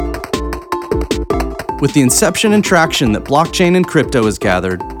With the inception and traction that blockchain and crypto has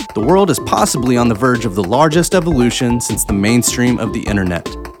gathered, the world is possibly on the verge of the largest evolution since the mainstream of the internet.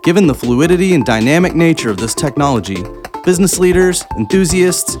 Given the fluidity and dynamic nature of this technology, business leaders,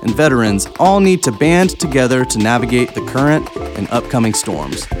 enthusiasts, and veterans all need to band together to navigate the current and upcoming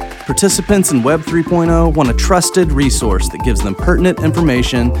storms. Participants in Web 3.0 want a trusted resource that gives them pertinent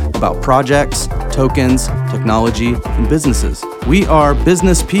information about projects, tokens, technology, and businesses. We are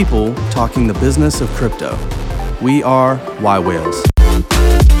business people talking the business of crypto. We are Y Whales.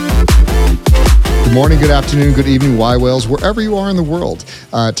 Good morning, good afternoon, good evening, Y Whales, wherever you are in the world.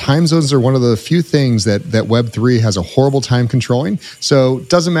 Time zones are one of the few things that Web3 has a horrible time controlling. So it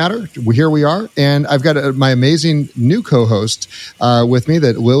doesn't matter. Here we are. And I've got my amazing new co-host with me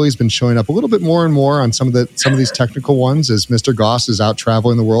that Lily's been showing up a little bit more and more on some of these technical ones as Mr. Goss is out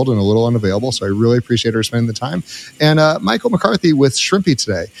traveling the world and a little unavailable. So I really appreciate her spending the time. And Michael McCarty with Shrimpy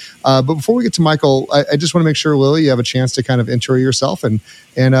today. But before we get to Michael, I just want to make sure, Lily, you have a chance to kind of intro yourself and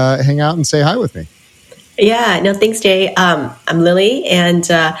hang out and say hi with me. Yeah, no, thanks, Jay. I'm Lily, and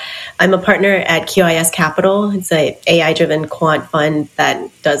I'm a partner at QIS Capital. It's an AI-driven quant fund that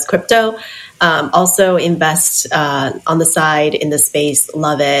does crypto. Also invest on the side in the space.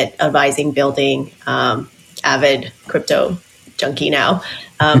 Love it. Advising, building, avid crypto junkie now.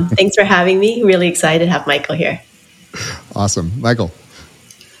 Thanks for having me. Really excited to have Michael here. Awesome. Michael.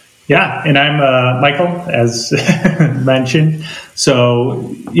 Yeah, and I'm Michael, as mentioned.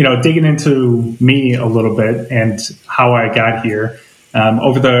 So, digging into me a little bit and how I got here.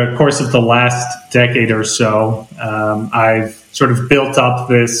 Over the course of the last decade or so, I've sort of built up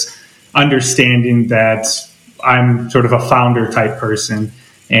this understanding that I'm sort of a founder type person.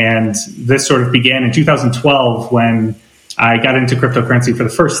 And this sort of began in 2012 when I got into cryptocurrency for the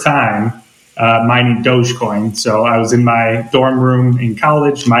first time. Mining Dogecoin. So I was in my dorm room in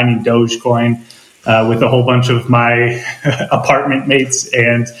college mining Dogecoin with a whole bunch of my apartment mates.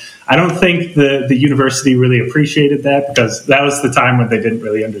 And I don't think the university really appreciated that because that was the time when they didn't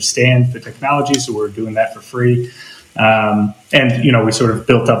really understand the technology. So we were doing that for free. And we sort of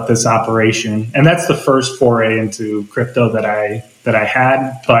built up this operation. And that's the first foray into crypto that I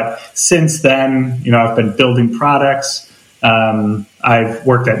had. But since then, I've been building products. I've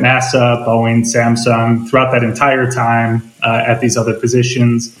worked at NASA, Boeing, Samsung throughout that entire time at these other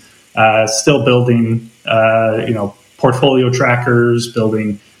positions, still building, portfolio trackers,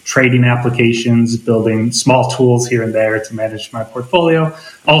 building trading applications, building small tools here and there to manage my portfolio,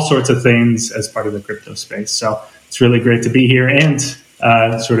 all sorts of things as part of the crypto space. So it's really great to be here and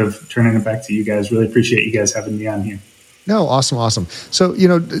sort of turning it back to you guys. Really appreciate you guys having me on here. No, awesome. So,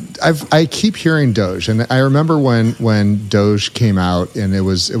 I keep hearing Doge, and I remember when Doge came out, and it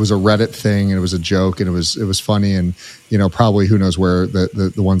was a Reddit thing, and it was a joke, and it was funny, and probably who knows where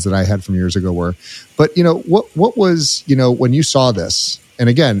the ones that I had from years ago were. But what was when you saw this, and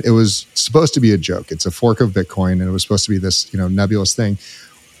again, it was supposed to be a joke. It's a fork of Bitcoin, and it was supposed to be this nebulous thing.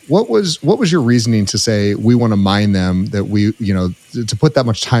 What was your reasoning to say we want to mine them? That we to put that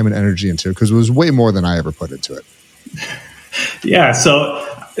much time and energy into it, because it was way more than I ever put into it. Yeah, so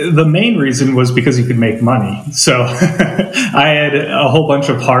the main reason was because you could make money. So I had a whole bunch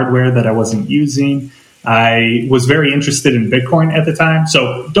of hardware that I wasn't using. I was very interested in Bitcoin at the time.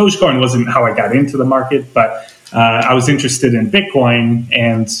 So Dogecoin wasn't how I got into the market, but I was interested in Bitcoin,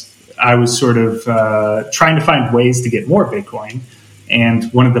 and I was sort of trying to find ways to get more Bitcoin. And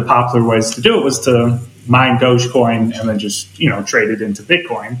one of the popular ways to do it was to mine Dogecoin and then just, trade it into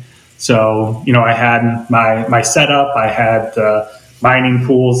Bitcoin. So, I had my setup, I had mining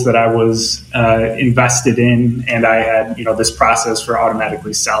pools that I was invested in, and I had, this process for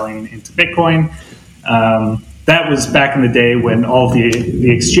automatically selling into Bitcoin. That was back in the day when all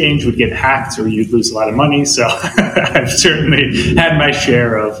the exchange would get hacked or you'd lose a lot of money. So I've certainly had my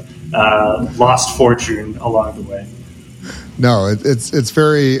share of lost fortune along the way. No, it's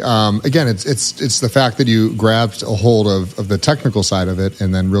very again. It's the fact that you grabbed a hold of the technical side of it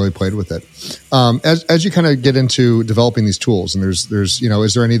and then really played with it. As you kind of get into developing these tools, and there's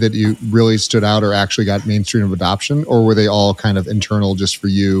is there any that you really stood out or actually got mainstream adoption, or were they all kind of internal just for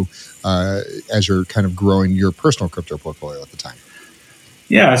you as you're kind of growing your personal crypto portfolio at the time?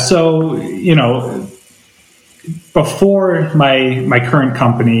 Yeah, so before my current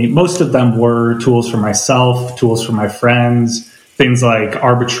company, most of them were tools for myself, tools for my friends, things like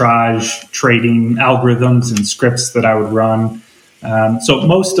arbitrage, trading algorithms and scripts that I would run. So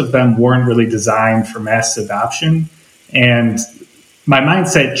most of them weren't really designed for mass adoption. And my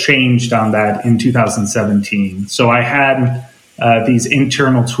mindset changed on that in 2017. So I had these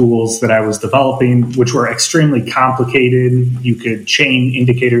internal tools that I was developing, which were extremely complicated. You could chain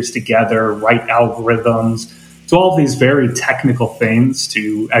indicators together, write algorithms, do all of these very technical things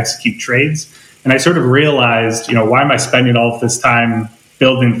to execute trades. And I sort of realized, why am I spending all of this time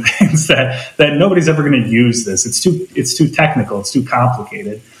building things that nobody's ever going to use this? It's too technical. It's too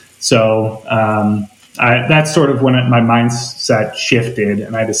complicated. So that's sort of when my mindset shifted,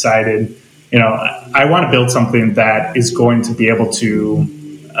 and I decided, I want to build something that is going to be able to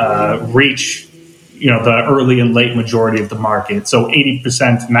reach, the early and late majority of the market. So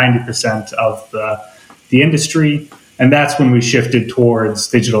 80%, 90% of the industry. And that's when we shifted towards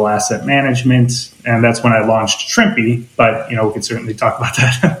digital asset management. And that's when I launched Shrimpy. But, we could certainly talk about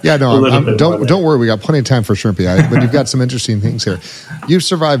that. Yeah, no, don't worry. We got plenty of time for Shrimpy. But you've got some interesting things here. You've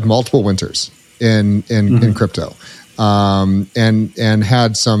survived multiple winters in crypto. And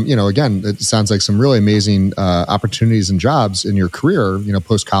had some, again, it sounds like some really amazing opportunities and jobs in your career,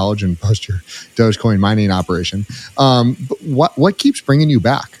 post college and post your Dogecoin mining operation. But what keeps bringing you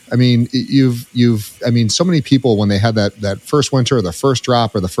back? I mean, so many people, when they had that first winter or the first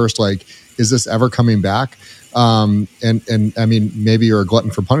drop or the first, is this ever coming back? And I mean, maybe you're a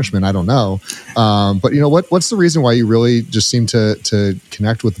glutton for punishment. I don't know. But what's the reason why you really just seem to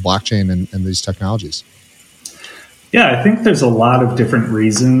connect with the blockchain and these technologies? Yeah, I think there's a lot of different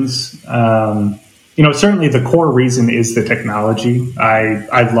reasons. Certainly the core reason is the technology.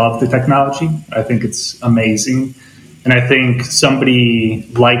 I love the technology. I think it's amazing. And I think somebody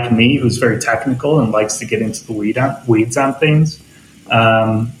like me who's very technical and likes to get into the weeds on things,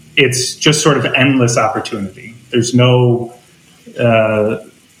 it's just sort of endless opportunity. There's no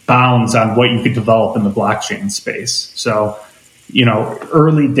bounds on what you could develop in the blockchain space. So,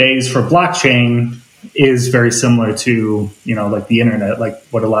 early days for blockchain is very similar to, like the internet, like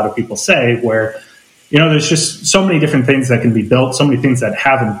what a lot of people say, where, there's just so many different things that can be built, so many things that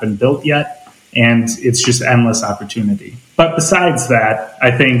haven't been built yet, and it's just endless opportunity. But besides that,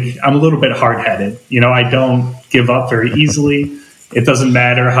 I think I'm a little bit hard-headed. I don't give up very easily. It doesn't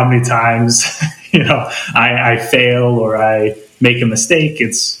matter how many times, I fail or I make a mistake.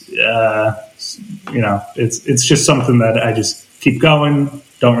 It's, it's just something that I just keep going,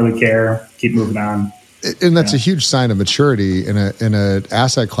 don't really care, keep moving on. And that's a huge sign of maturity in a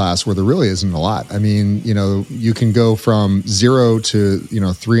asset class where there really isn't a lot. I mean, you can go from zero to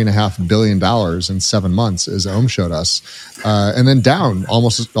 $3.5 billion in 7 months, as Ohm showed us, and then down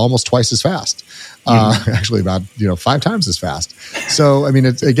almost twice as fast. Actually, about 5 times as fast. So, I mean,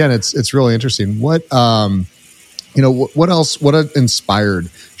 it's really interesting. What what else? What inspired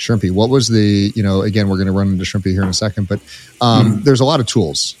Shrimpy? What was the, again, we're going to run into Shrimpy here in a second, but there's a lot of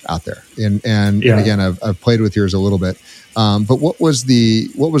tools out there. And again, I've played with yours a little bit. But what was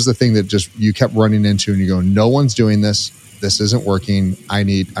the thing that just you kept running into and you go, no one's doing this. This isn't working. I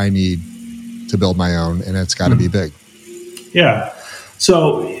need to build my own, and it's got to be big. Yeah.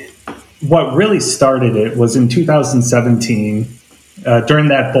 So what really started it was in 2017. During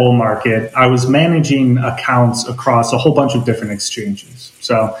that bull market, I was managing accounts across a whole bunch of different exchanges.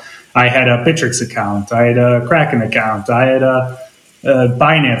 So I had a Bittrex account, I had a Kraken account, I had a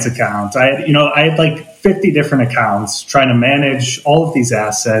Binance account. I had like 50 different accounts trying to manage all of these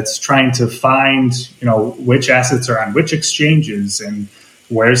assets, trying to find, which assets are on which exchanges and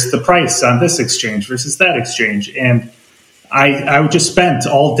where's the price on this exchange versus that exchange. And I just spent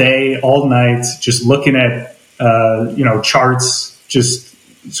all day, all night just looking at, charts, just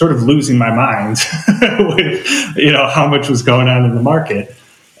sort of losing my mind with, how much was going on in the market.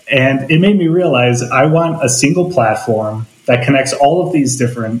 And it made me realize I want a single platform that connects all of these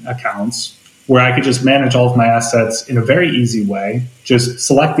different accounts where I could just manage all of my assets in a very easy way, just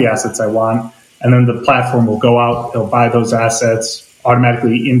select the assets I want, and then the platform will go out, it'll buy those assets,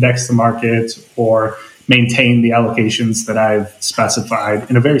 automatically index the market, or maintain the allocations that I've specified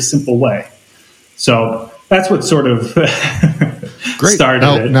in a very simple way. So that's what sort of Great.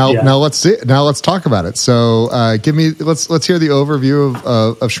 started it. Now let's see. Now let's talk about it. So let's hear the overview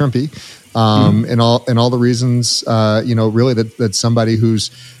of Shrimpy, and all the reasons really that somebody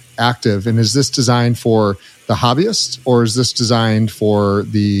who's active. And is this designed for the hobbyist, or is this designed for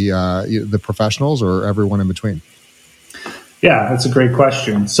the professionals, or everyone in between? Yeah, that's a great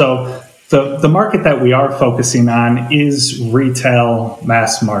question. So the market that we are focusing on is retail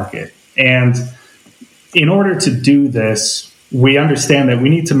mass market, and in order to do this, we understand that we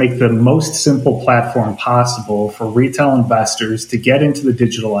need to make the most simple platform possible for retail investors to get into the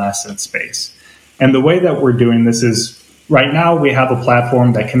digital asset space. And the way that we're doing this is, right now we have a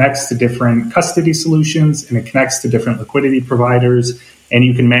platform that connects to different custody solutions, and it connects to different liquidity providers, and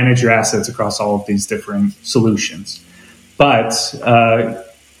you can manage your assets across all of these different solutions. but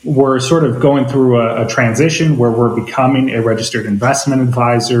we're sort of going through a transition where we're becoming a registered investment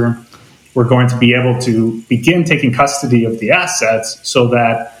advisor. We're going to be able to begin taking custody of the assets so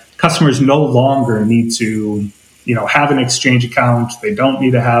that customers no longer need to, have an exchange account. They don't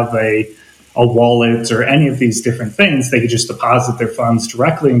need to have a wallet or any of these different things. They could just deposit their funds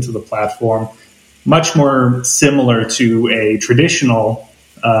directly into the platform, much more similar to a traditional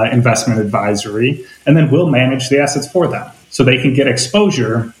investment advisory, and then we'll manage the assets for them so they can get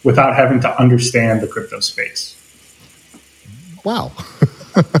exposure without having to understand the crypto space. Wow.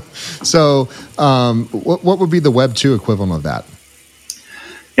 So what would be the Web 2 equivalent of that?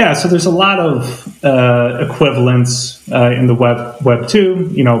 Yeah, so there's a lot of equivalents in the Web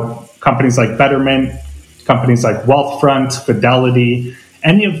 2, companies like Betterment, companies like Wealthfront, Fidelity,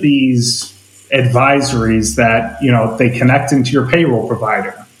 any of these advisories that, they connect into your payroll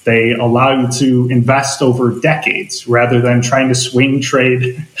provider. They allow you to invest over decades rather than trying to swing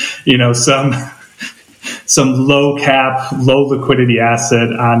trade, some low cap, low liquidity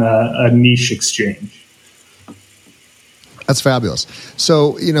asset on a niche exchange. That's fabulous.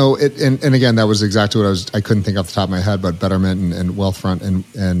 So, and again, that was exactly what I couldn't think off the top of my head, but Betterment and Wealthfront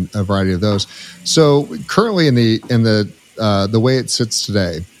and a variety of those. So currently in the way it sits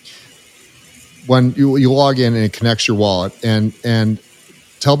today, when you log in and it connects your wallet and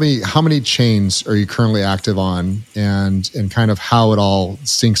tell me how many chains are you currently active on and kind of how it all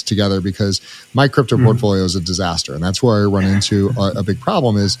syncs together, because my crypto portfolio is a disaster. And that's where I run into a big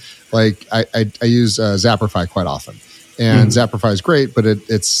problem is like I use Zappify quite often. And Zappify is great, but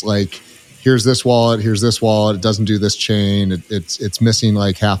it's like, here's this wallet, it doesn't do this chain, it's missing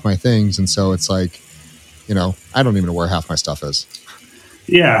like half my things. And so it's like, I don't even know where half my stuff is.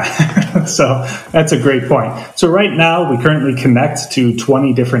 Yeah, so that's a great point. So right now, we currently connect to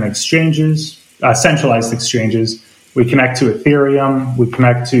 20 different exchanges, centralized exchanges. We connect to Ethereum. We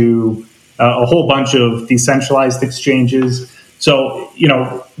connect to a whole bunch of decentralized exchanges. So,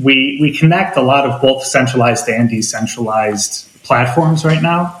 we connect a lot of both centralized and decentralized platforms right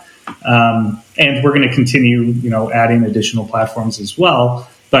now. And we're going to continue, adding additional platforms as well.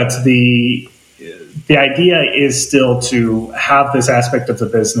 But the idea is still to have this aspect of the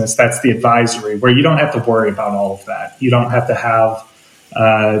business, that's the advisory, where you don't have to worry about all of that. You don't have to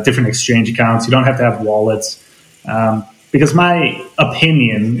have different exchange accounts. You don't have to have wallets. Because my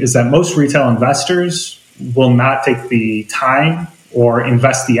opinion is that most retail investors will not take the time or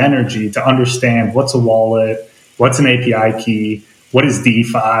invest the energy to understand what's a wallet, what's an API key, what is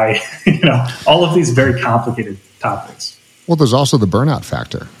DeFi, all of these very complicated topics. Well, there's also the burnout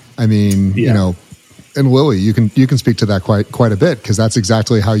factor. I mean, and Lily, you can speak to that quite a bit, because that's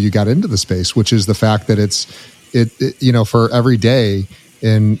exactly how you got into the space, which is the fact that it for every day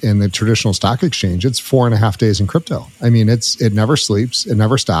in the traditional stock exchange, it's 4.5 days in crypto. I mean, it never sleeps, it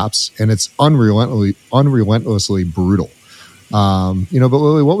never stops, and it's unrelentlessly brutal. But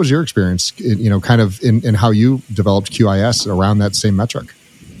Lily, what was your experience, kind of in how you developed QIS around that same metric?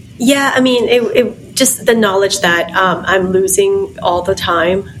 Yeah, I mean, it just the knowledge that I'm losing all the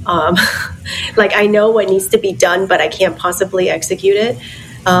time. Like, I know what needs to be done, but I can't possibly execute it.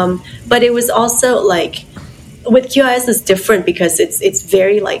 But it was also like, with QIS is different because it's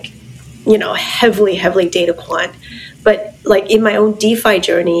very like, heavily data quant. But like in my own DeFi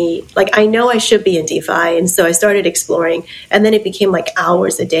journey, like I know I should be in DeFi. And so I started exploring, and then it became like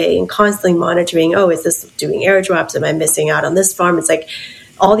hours a day and constantly monitoring, is this doing airdrops? Am I missing out on this farm? It's like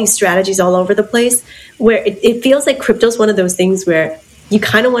all these strategies all over the place, where it feels like crypto is one of those things where you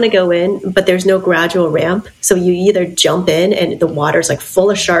kind of want to go in, but there's no gradual ramp. So you either jump in and the water's like full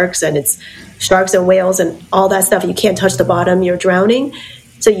of sharks, and it's sharks and whales and all that stuff. You can't touch the bottom, you're drowning.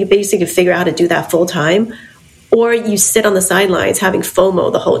 So you basically figure out how to do that full time, or you sit on the sidelines having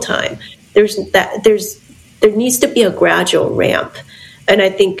FOMO the whole time. There needs to be a gradual ramp. And I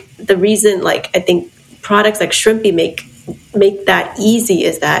think the reason, I think products like Shrimpy make that easy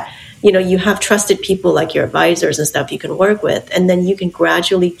is that, you have trusted people like your advisors and stuff you can work with, and then you can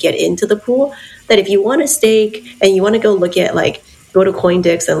gradually get into the pool. That if you want to stake and you want to go look at go to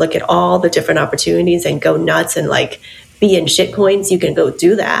CoinDix and look at all the different opportunities and go nuts and be in shitcoins, you can go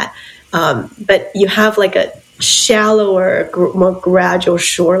do that. But you have a shallower, more gradual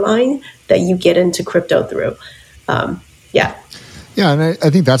shoreline that you get into crypto through. Yeah, and I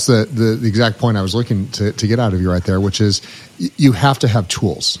think that's the exact point I was looking to get out of you right there, which is you have to have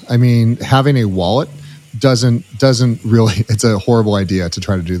tools. I mean, having a wallet doesn't really, it's a horrible idea to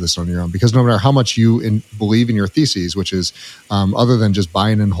try to do this on your own, because no matter how much you believe in your theses, which is other than just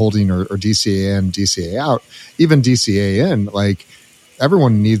buying and holding or DCA in, DCA out, even DCA in,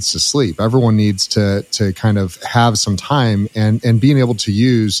 everyone needs to sleep. Everyone needs to kind of have some time, and being able to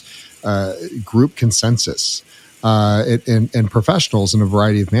use group consensus and professionals in a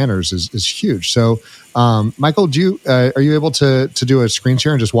variety of manners is huge. So, Michael, are you able to do a screen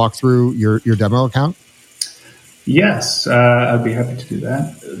share and just walk through your demo account? Yes, I'd be happy to do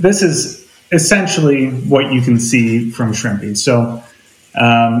that. This is essentially what you can see from Shrimpy. So,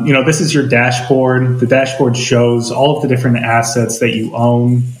 this is your dashboard. The dashboard shows all of the different assets that you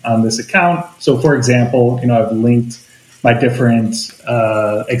own on this account. So, for example, I've linked my different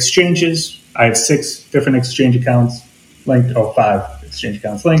exchanges. I have 6 different exchange accounts linked, 5 exchange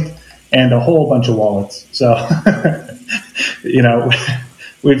accounts linked, and a whole bunch of wallets. So,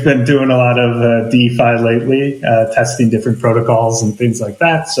 we've been doing a lot of DeFi lately, testing different protocols and things like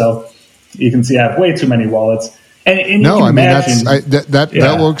that. So you can see I have way too many wallets. And no, I mean,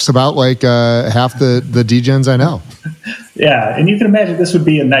 that works about like half the degens I know. Yeah, and you can imagine this would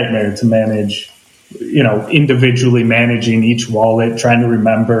be a nightmare to manage, individually managing each wallet, trying to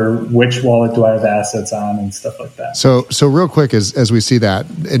remember which wallet do I have assets on and stuff like that. So real quick, as we see that,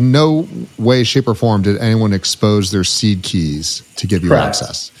 in no way, shape, or form did anyone expose their seed keys to give you Correct.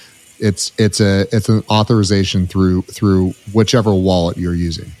 access. It's an authorization through whichever wallet you're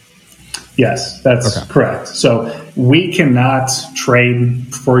using. Yes, that's correct. So we cannot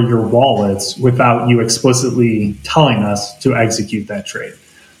trade for your wallets without you explicitly telling us to execute that trade.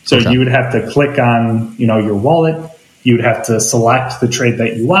 So you would have to click on, your wallet. You would have to select the trade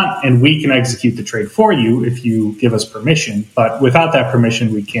that you want, and we can execute the trade for you if you give us permission. But without that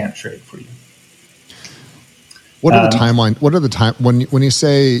permission, we can't trade for you. What are the timeline? What are the time when you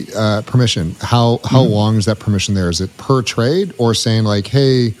say permission? How long is that permission there? Is it per trade, or saying like,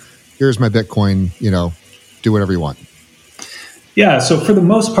 hey, here's my Bitcoin, do whatever you want? Yeah, so for the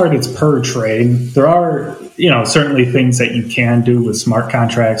most part, it's per trade. There are, certainly things that you can do with smart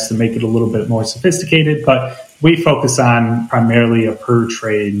contracts to make it a little bit more sophisticated, but we focus on primarily a per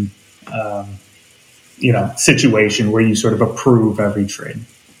trade, situation where you sort of approve every trade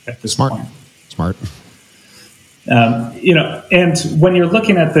at this point. Smart. And when you're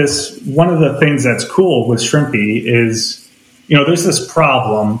looking at this, one of the things that's cool with Shrimpy is, there's this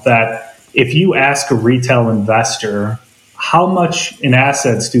problem that if you ask a retail investor how much in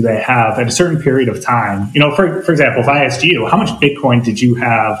assets do they have at a certain period of time, for example, if I asked you, how much Bitcoin did you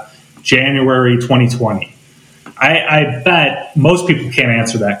have January 2020? I bet most people can't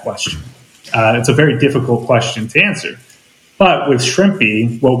answer that question. It's a very difficult question to answer. But with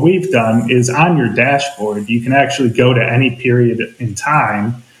Shrimpy, what we've done is on your dashboard, you can actually go to any period in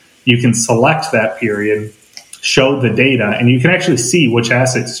time. You can select that period, show the data, and you can actually see which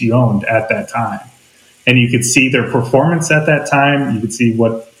assets you owned at that time. And you could see their performance at that time. You could see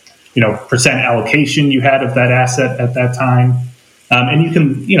what, percent allocation you had of that asset at that time. And you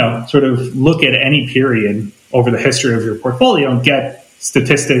can, sort of look at any period over the history of your portfolio and get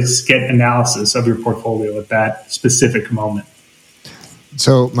statistics, get analysis of your portfolio at that specific moment.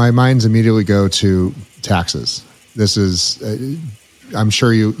 So my minds immediately go to taxes. This is... I'm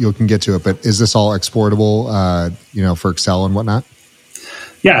sure you can get to it, but is this all exportable, for Excel and whatnot?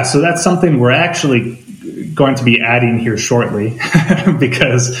 Yeah, so that's something we're actually going to be adding here shortly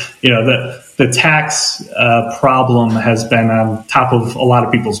because, the tax problem has been on top of a lot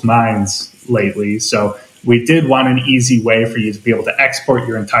of people's minds lately. So we did want an easy way for you to be able to export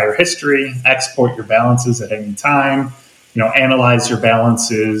your entire history, export your balances at any time, analyze your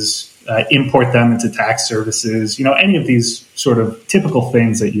balances, import them into tax services, any of these sort of typical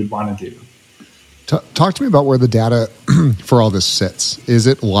things that you'd want to do. Talk to me about where the data for all this sits. Is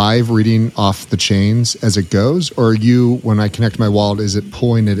it live reading off the chains as it goes, or when I connect my wallet, is it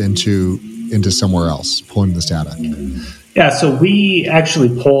pulling it into somewhere else, pulling this data? Yeah, so we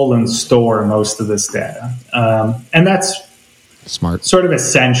actually pull and store most of this data. And that's smart, sort of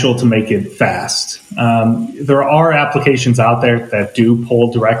essential to make it fast. There are applications out there that do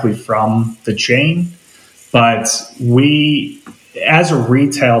pull directly from the chain, but we, as a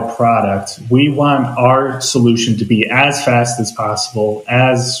retail product, we want our solution to be as fast as possible,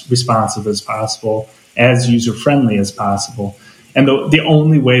 as responsive as possible, as user-friendly as possible. And the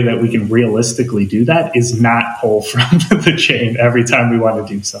only way that we can realistically do that is not pull from the chain every time we want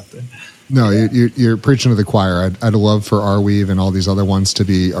to do something. No, you're preaching to the choir. I'd love for Arweave and all these other ones to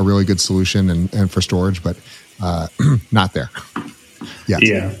be a really good solution and for storage, but not there yet.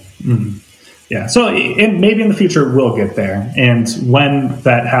 Yeah. Mm-hmm. Yeah. So maybe in the future we'll get there. And when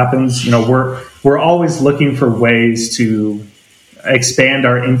that happens, we're always looking for ways to expand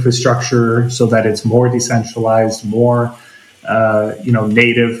our infrastructure so that it's more decentralized, more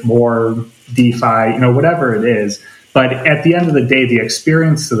native, more DeFi, whatever it is. But at the end of the day, the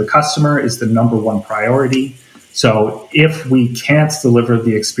experience to the customer is the number one priority. So if we can't deliver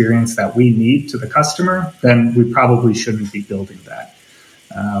the experience that we need to the customer, then we probably shouldn't be building that.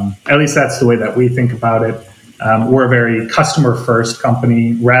 At least that's the way that we think about it. We're a very customer-first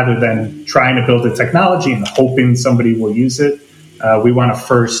company. Rather than trying to build a technology and hoping somebody will use it, we want to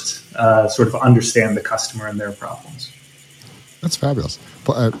first sort of understand the customer and their problems. That's fabulous.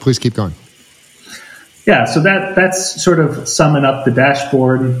 Please keep going. Yeah, so that's sort of summing up the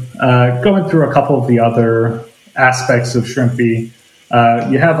dashboard. Going through a couple of the other aspects of Shrimpy.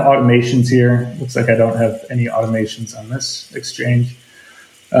 You have automations here. Looks like I don't have any automations on this exchange.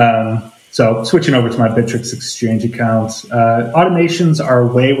 So switching over to my Bittrex exchange accounts, automations are a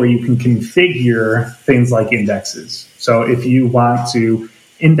way where you can configure things like indexes. So if you want to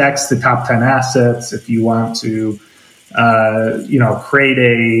index the top 10 assets, if you want to, create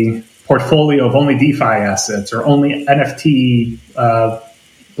a portfolio of only DeFi assets or only NFT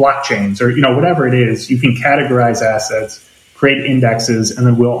blockchains or, whatever it is, you can categorize assets, create indexes, and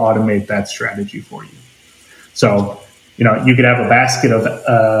then we'll automate that strategy for you. So, you could have a basket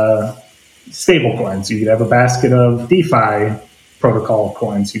of stable coins. You could have a basket of DeFi protocol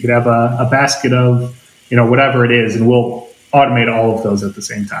coins. You could have a basket of, whatever it is, and we'll automate all of those at the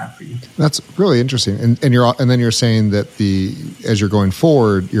same time for you. And really interesting. And then you're saying that as you're going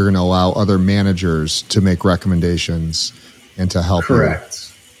forward, you're going to allow other managers to make recommendations and to help.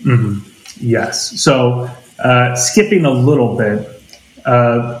 Correct. Mm-hmm. Yes. So skipping a little bit,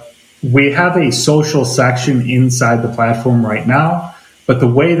 we have a social section inside the platform right now. But the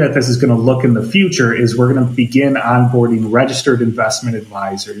way that this is going to look in the future is we're going to begin onboarding registered investment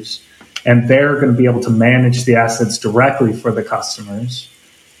advisors, and they're going to be able to manage the assets directly for the customers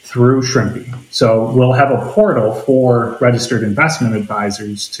through Shrimpy. So we'll have a portal for registered investment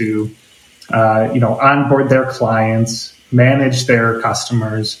advisors to, onboard their clients, manage their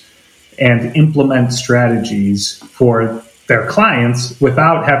customers, and implement strategies for their clients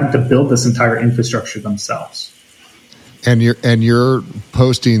without having to build this entire infrastructure themselves. And you're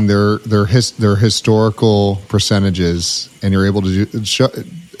posting their historical percentages, and you're able to show,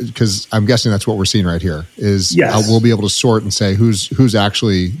 because I'm guessing that's what we're seeing right here. Is yes. We'll be able to sort and say who's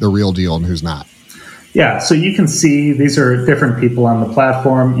actually the real deal and who's not. Yeah, so you can see these are different people on the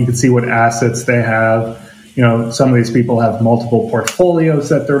platform. You can see what assets they have. Some of these people have multiple portfolios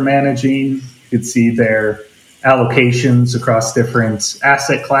that they're managing. You can see their allocations across different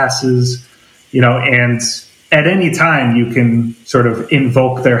asset classes. And at any time, you can sort of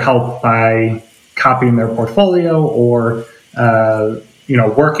invoke their help by copying their portfolio or,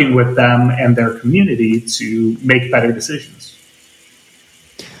 working with them and their community to make better decisions.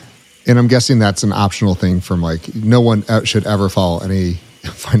 And I'm guessing that's an optional thing from no one should ever follow any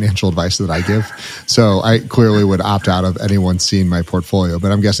financial advice that I give. So I clearly would opt out of anyone seeing my portfolio,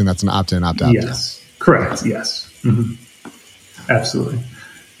 but I'm guessing that's an opt-in, opt-out. Yes, correct. Yes. Mm-hmm. Absolutely.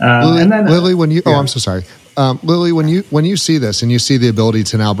 Lily, and then Lily, when you, yeah. I'm so sorry. Lily, when you see this and you see the ability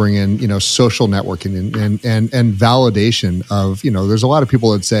to now bring in, social networking and validation of, there's a lot of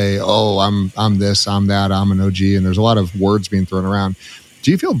people that say, oh, I'm this, I'm that, I'm an OG, and there's a lot of words being thrown around. Do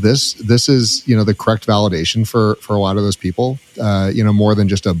you feel this is, the correct validation for a lot of those people, more than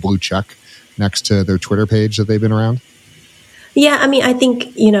just a blue check next to their Twitter page that they've been around? Yeah, I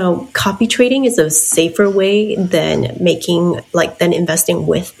think, copy trading is a safer way than than investing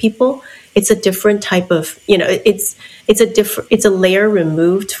with people. It's a different type of, it's a layer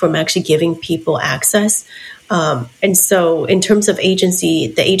removed from actually giving people access. And so in terms of agency,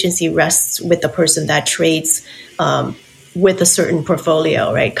 the agency rests with the person that trades with a certain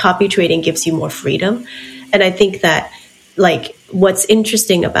portfolio, right? Copy trading gives you more freedom. And I think that what's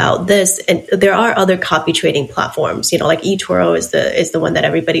interesting about this, and there are other copy trading platforms, like eToro is the one that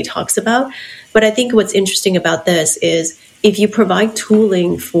everybody talks about. But I think what's interesting about this is if you provide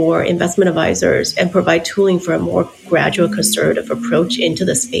tooling for investment advisors and provide tooling for a more gradual conservative approach into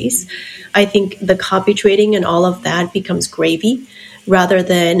the space, I think the copy trading and all of that becomes gravy rather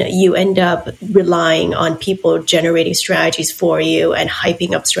than you end up relying on people generating strategies for you and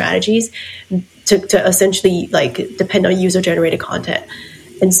hyping up strategies to essentially depend on user generated content.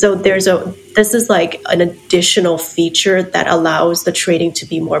 And so this is an additional feature that allows the trading to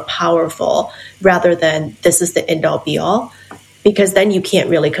be more powerful rather than this is the end all be all, because then you can't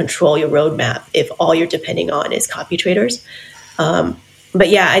really control your roadmap if all you're depending on is copy traders. But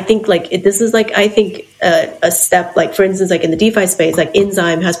yeah, I think this is a step, for instance, in the DeFi space,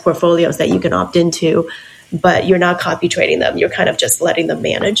 Enzyme has portfolios that you can opt into, but you're not copy trading them. You're kind of just letting them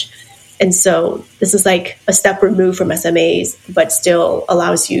manage. And so this is a step removed from SMAs, but still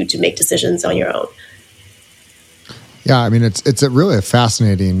allows you to make decisions on your own. Yeah, I mean it's a really a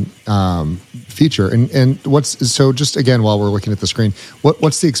fascinating feature. And so just again while we're looking at the screen,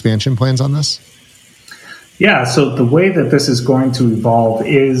 what's the expansion plans on this? Yeah, so the way that this is going to evolve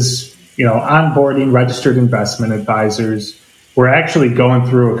is, onboarding registered investment advisors. We're actually going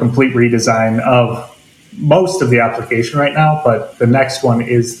through a complete redesign of most of the application right now, but the next one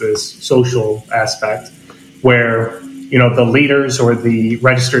is this social aspect where, the leaders or the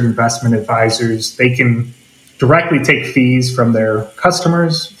registered investment advisors, they can directly take fees from their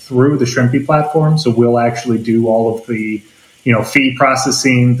customers through the Shrimpy platform. So we'll actually do all of the, fee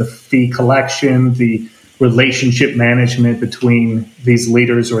processing, the fee collection, the relationship management between these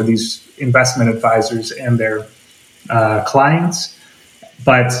leaders or these investment advisors and their clients.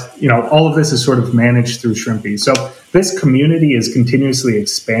 But, all of this is sort of managed through Shrimpy. So this community is continuously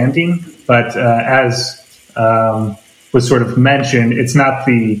expanding, but as was sort of mentioned, it's not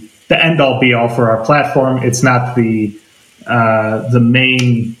the end-all be-all for our platform. It's not the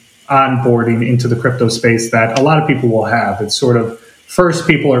main onboarding into the crypto space that a lot of people will have. It's sort of first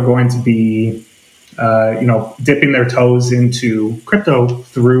people are going to be dipping their toes into crypto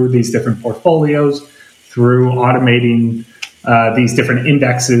through these different portfolios, through automating these different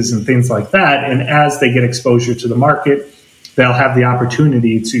indexes and things like that. And as they get exposure to the market, they'll have the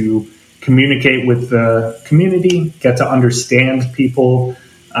opportunity to communicate with the community, get to understand people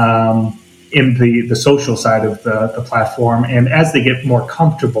in the social side of the platform. And as they get more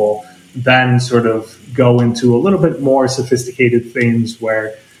comfortable, then sort of go into a little bit more sophisticated things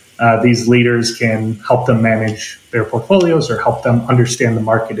where these leaders can help them manage their portfolios or help them understand the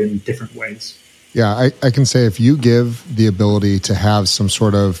market in different ways. Yeah, I can say if you give the ability to have some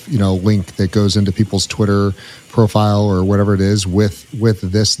sort of link that goes into people's Twitter profile or whatever it is with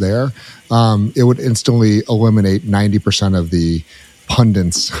this there, it would instantly eliminate 90% of the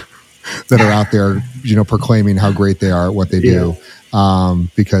pundits that are out there, proclaiming how great they are at what they do.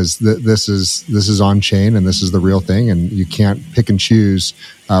 Because this is on chain and this is the real thing, and you can't pick and choose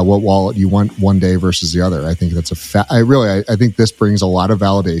what wallet you want one day versus the other. I think that's I think this brings a lot of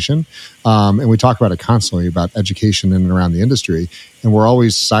validation, and we talk about it constantly about education in and around the industry, and we're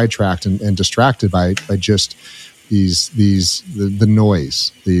always sidetracked and distracted by just the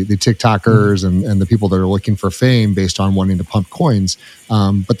noise, the TikTokers and the people that are looking for fame based on wanting to pump coins,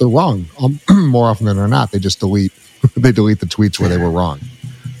 but they're wrong more often than not. They just delete the tweets where they were wrong.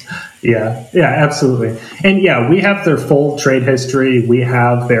 Yeah, absolutely. And we have their full trade history. We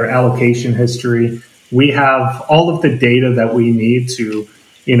have their allocation history. We have all of the data that we need to,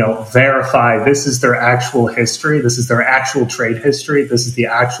 verify this is their actual history. This is their actual trade history. This is the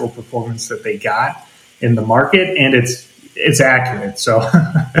actual performance that they got in the market. And it's accurate. So,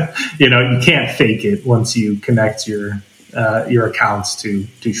 you can't fake it once you connect your accounts to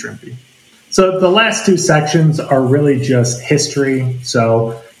Shrimpy. So the last two sections are really just history.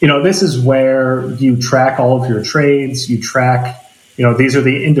 So, this is where you track all of your trades. You track, these are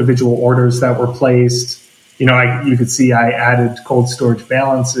the individual orders that were placed. You could see I added cold storage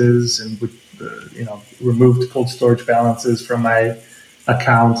balances and, removed cold storage balances from my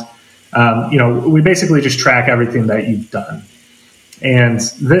account. We basically just track everything that you've done. And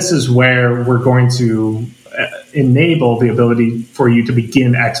this is where we're going to enable the ability for you to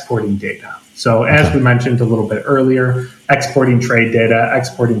begin exporting data. So as we mentioned a little bit earlier, exporting trade data,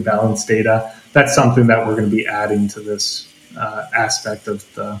 exporting balance data, that's something that we're going to be adding to this aspect of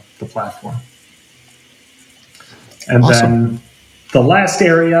the platform. And awesome. Then the last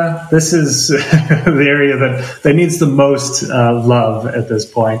area, this is the area that needs the most love at this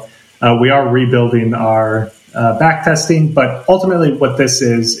point. We are rebuilding our backtesting, but ultimately what this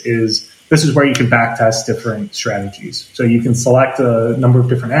is this is where you can backtest different strategies. So you can select a number of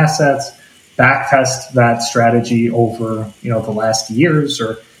different assets, backtest that strategy over, the last years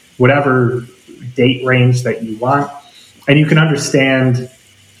or whatever date range that you want. And you can understand,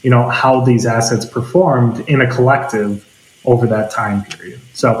 how these assets performed in a collective over that time period.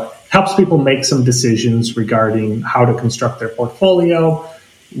 So it helps people make some decisions regarding how to construct their portfolio,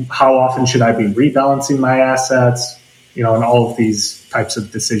 how often should I be rebalancing my assets, and all of these types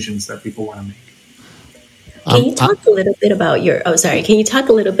of decisions that people want to make. Can you talk a little bit about your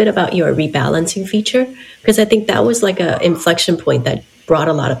rebalancing feature? Because I think that was like an inflection point that brought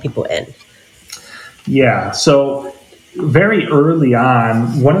a lot of people in. Yeah. So very early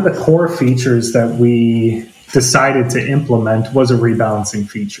on, one of the core features that we decided to implement was a rebalancing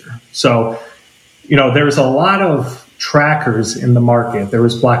feature. So, there's a lot of trackers in the market. There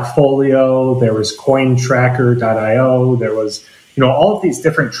was Blockfolio, there was CoinTracker.io, there was all of these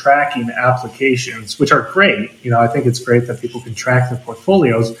different tracking applications, which are great. I think it's great that people can track their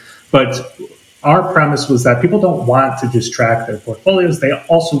portfolios, but our premise was that people don't want to just track their portfolios. They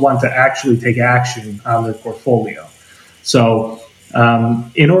also want to actually take action on their portfolio. So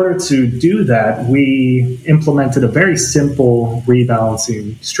in order to do that, we implemented a very simple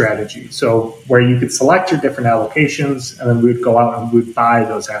rebalancing strategy. So where you could select your different allocations, and then we would go out and we would buy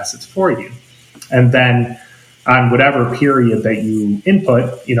those assets for you. And then on whatever period that you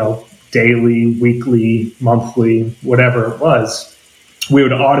input, daily, weekly, monthly, whatever it was, we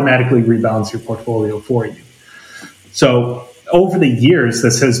would automatically rebalance your portfolio for you. So over the years,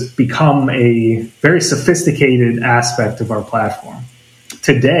 this has become a very sophisticated aspect of our platform.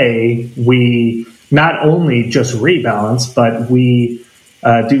 Today, we not only just rebalance, but we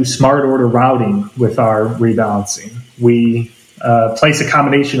do smart order routing with our rebalancing. We place a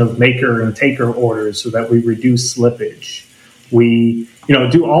combination of maker and taker orders so that we reduce slippage. We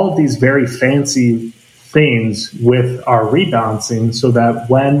do all of these very fancy things with our rebalancing so that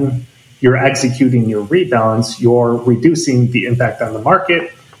when you're executing your rebalance, you're reducing the impact on the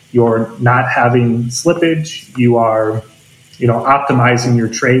market, you're not having slippage, you are optimizing your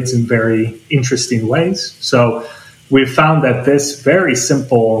trades in very interesting ways. So we've found that this very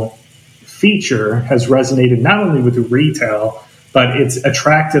simple feature has resonated not only with retail, but it's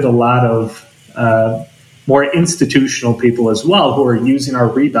attracted a lot of more institutional people as well who are using our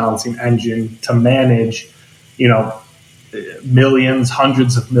rebalancing engine to manage, millions,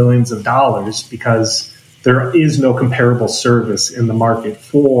 hundreds of millions of dollars, because there is no comparable service in the market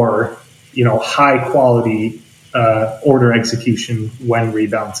for, high quality order execution when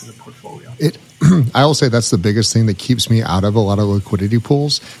rebalancing the portfolio. I will say that's the biggest thing that keeps me out of a lot of liquidity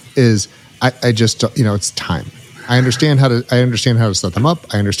pools is I just, it's time. I understand how to set them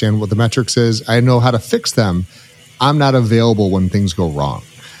up. I understand what the metrics is. I know how to fix them. I'm not available when things go wrong.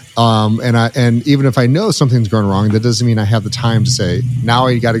 And even if I know something's going wrong, that doesn't mean I have the time to say, now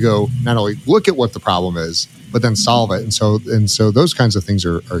I got to go not only look at what the problem is, but then solve it. And so those kinds of things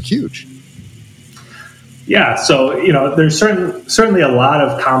are huge. Yeah, so there's certainly a lot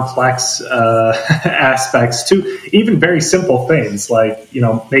of complex aspects to even very simple things like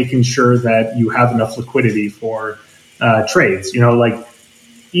making sure that you have enough liquidity for trades. Like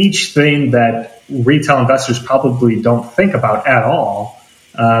each thing that retail investors probably don't think about at all.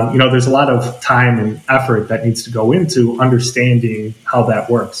 There's a lot of time and effort that needs to go into understanding how that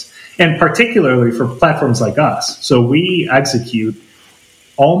works, and particularly for platforms like us. So we execute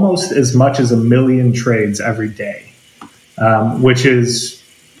almost as much as 1 million trades every day, which is,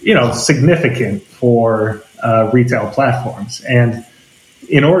 significant for retail platforms. And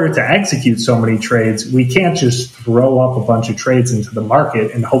in order to execute so many trades, we can't just throw up a bunch of trades into the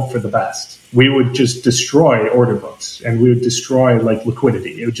market and hope for the best. We would just destroy order books and we would destroy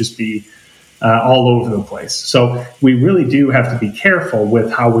liquidity. It would just be all over the place. So we really do have to be careful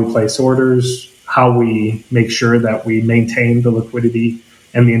with how we place orders, how we make sure that we maintain the liquidity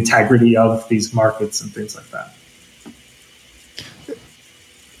and the integrity of these markets and things like that.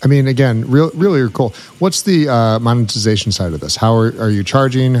 I mean, again, really cool. What's the monetization side of this? How are you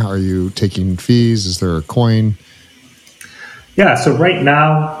charging? Are you taking fees? Is there a coin? Yeah, so right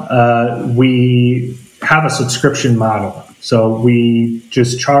now we have a subscription model. So we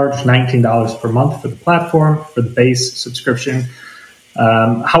just charge $19 per month for the platform, for the base subscription.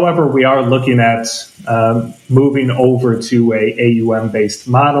 However, we are looking at moving over to a AUM-based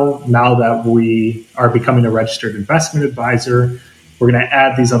model. Now that we are becoming a registered investment advisor, we're going to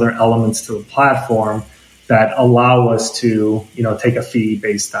add these other elements to the platform that allow us to, take a fee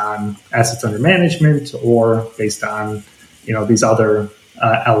based on assets under management or based on, these other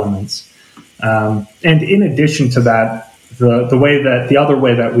elements. And in addition to that, the other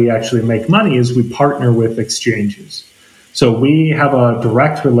way that we actually make money is we partner with exchanges. So we have a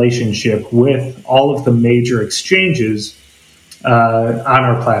direct relationship with all of the major exchanges on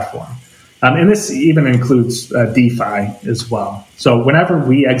our platform. And this even includes DeFi as well. So whenever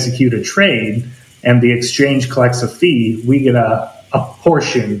we execute a trade and the exchange collects a fee, we get a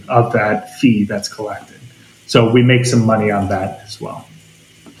portion of that fee that's collected. So we make some money on that as well.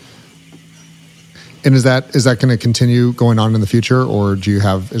 And is that going to continue going on in the future, or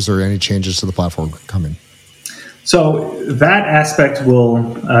is there any changes to the platform coming? So that aspect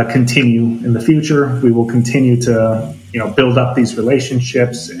will continue in the future. We will continue to build up these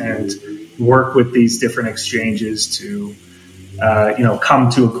relationships and work with these different exchanges to come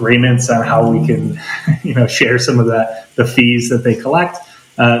to agreements on how we can share some of the fees that they collect.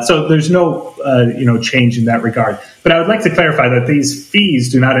 So there's no change in that regard. But I would like to clarify that these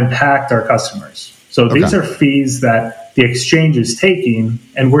fees do not impact our customers. So these are fees that the exchange is taking,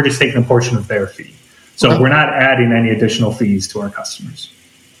 and we're just taking a portion of their fee. So we're not adding any additional fees to our customers.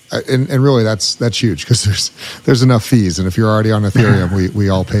 And really, that's huge because there's enough fees, and if you're already on Ethereum, we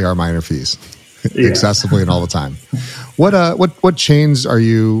all pay our miner fees excessively and all the time. What chains are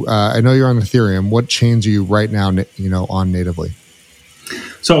you? I know you're on Ethereum. What chains are you right now? On natively.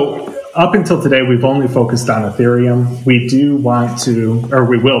 So up until today, we've only focused on Ethereum. We do want to, or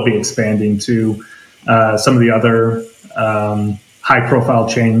we will be expanding to some of the other high-profile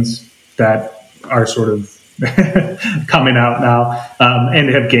chains that are sort of coming out now and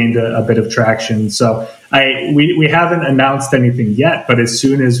have gained a bit of traction. So we haven't announced anything yet, but as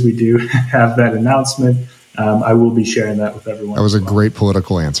soon as we do have that announcement, I will be sharing that with everyone. That was a great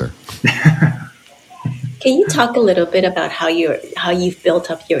political answer. Can you talk a little bit about how you've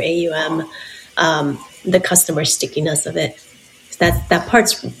built up your AUM, the customer stickiness of it? That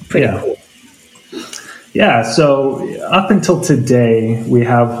part's pretty cool. Yeah, so up until today, we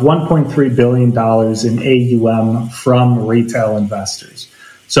have $1.3 billion in AUM from retail investors.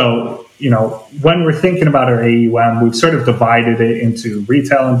 So, when we're thinking about our AUM, we've sort of divided it into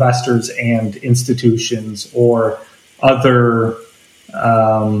retail investors and institutions or other,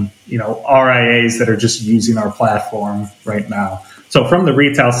 RIAs that are just using our platform right now. So from the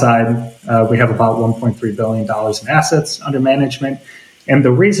retail side, we have about $1.3 billion in assets under management. And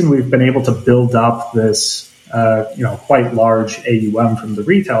the reason we've been able to build up this, quite large AUM from the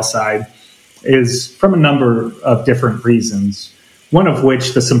retail side is from a number of different reasons. One of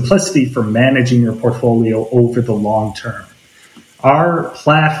which, the simplicity for managing your portfolio over the long term. Our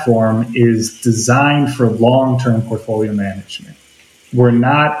platform is designed for long-term portfolio management. We're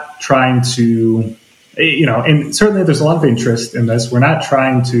not trying to, and certainly there's a lot of interest in this. We're not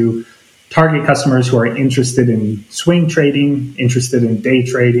trying to target customers who are interested in swing trading, interested in day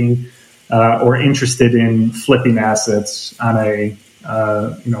trading, or interested in flipping assets on a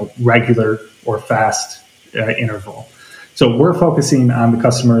regular or fast interval. So we're focusing on the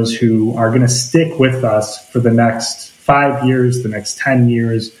customers who are going to stick with us for the next 5 years, the next 10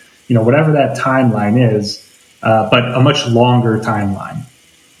 years, whatever that timeline is, but a much longer timeline.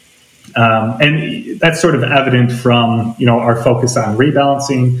 And that's sort of evident from, our focus on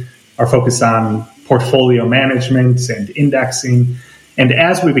rebalancing, our focus on portfolio management and indexing. And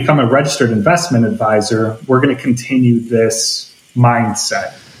as we become a registered investment advisor, we're going to continue this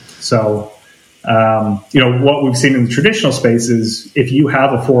mindset. So, what we've seen in the traditional space is if you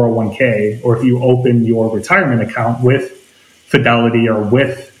have a 401k or if you open your retirement account with Fidelity or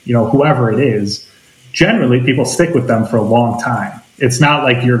with, whoever it is, generally people stick with them for a long time. It's not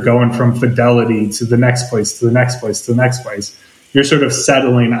like you're going from Fidelity to the next place, to the next place, to the next place. You're sort of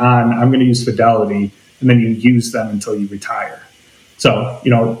settling on, I'm going to use Fidelity, and then you use them until you retire. So,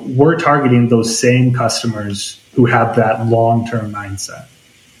 we're targeting those same customers who have that long-term mindset.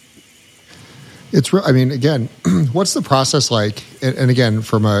 Again, what's the process like? And again,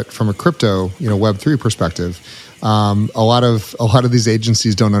 from a crypto, Web3 perspective, a lot of these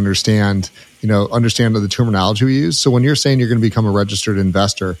agencies don't understand the terminology we use. So when you're saying you're going to become a registered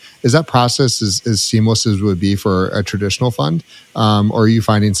investor, is that process as seamless as it would be for a traditional fund? Or are you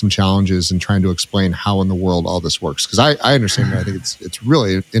finding some challenges in trying to explain how in the world all this works? Because I understand, I think it's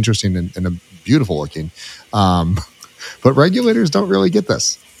really interesting and beautiful looking. But regulators don't really get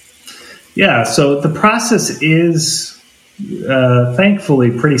this. Yeah, so the process is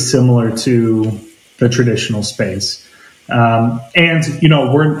thankfully pretty similar to the traditional space. When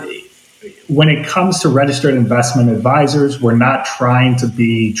it comes to registered investment advisors, we're not trying to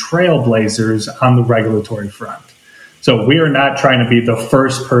be trailblazers on the regulatory front. So we are not trying to be the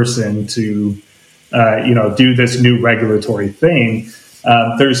first person to, do this new regulatory thing.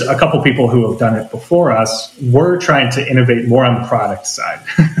 There's a couple people who have done it before us. We're trying to innovate more on the product side.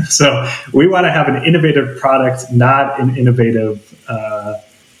 So we want to have an innovative product, not an innovative,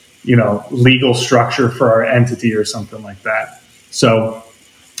 legal structure for our entity or something like that. So,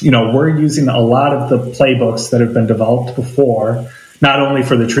 we're using a lot of the playbooks that have been developed before, not only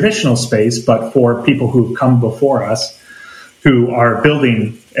for the traditional space, but for people who've come before us who are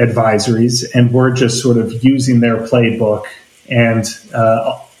building advisories, and we're just sort of using their playbook and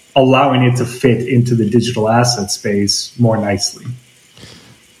allowing it to fit into the digital asset space more nicely.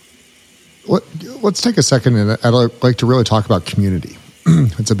 Let's take a second, and I'd like to really talk about community.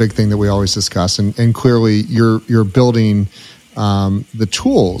 It's a big thing that we always discuss, and clearly you're building the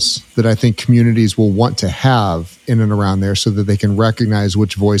tools that I think communities will want to have in and around there so that they can recognize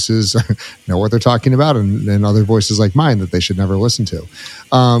which voices know what they're talking about and other voices like mine that they should never listen to.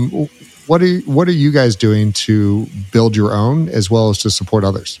 What are you guys doing to build your own as well as to support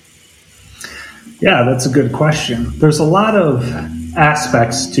others? Yeah, that's a good question. There's a lot of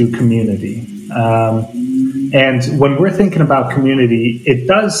aspects to community. And when we're thinking about community, it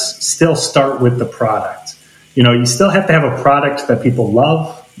does still start with the product. You still have to have a product that people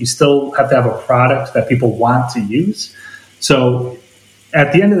love. You still have to have a product that people want to use. So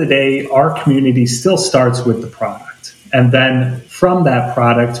at the end of the day, our community still starts with the product. And then from that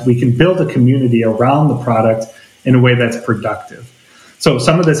product, we can build a community around the product in a way that's productive. So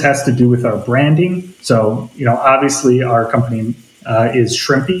some of this has to do with our branding. So, obviously our company is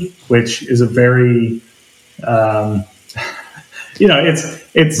Shrimpy, which is a very,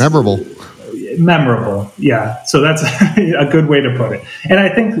 it's memorable. Yeah. So that's a good way to put it. And I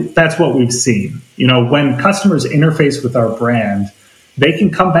think that's what we've seen. When customers interface with our brand, they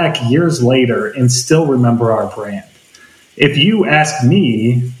can come back years later and still remember our brand. If you ask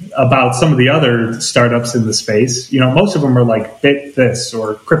me about some of the other startups in the space, most of them are like Bit this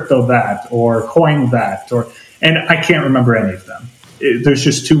or Crypto that or Coin that, and I can't remember any of them. There's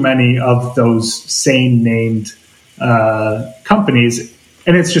just too many of those same named companies,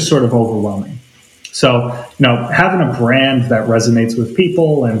 and it's just sort of overwhelming. So, having a brand that resonates with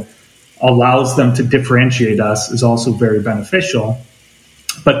people and allows them to differentiate us is also very beneficial.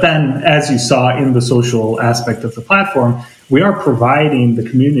 But then, as you saw in the social aspect of the platform, we are providing the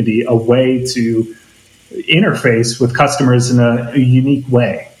community a way to interface with customers in a unique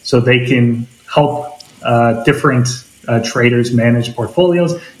way so they can help different traders manage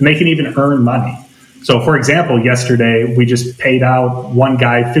portfolios, and they can even earn money. So, for example, yesterday, we just paid out one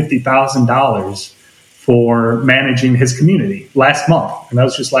guy $50,000 for managing his community last month, and that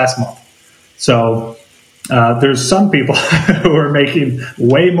was just last month. So there's some people who are making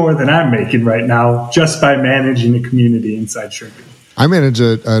way more than I'm making right now just by managing a community inside Shrimpy. I manage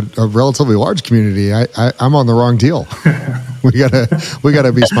a relatively large community. I'm on the wrong deal. we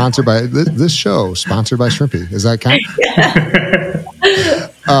gotta be sponsored by this show. Sponsored by Shrimpy. Is that count?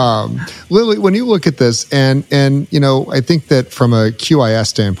 Lily, when you look at this, and I think that from a QIS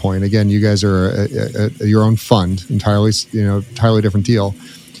standpoint, again, you guys are your own fund, entirely different deal.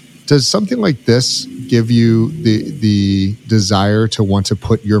 Does something like this give you the desire to want to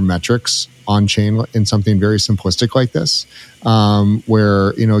put your metrics on chain in something very simplistic like this,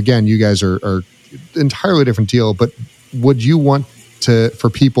 where again, you guys are entirely different deal, but would you want for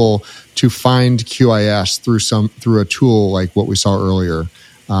people to find QIS through a tool like what we saw earlier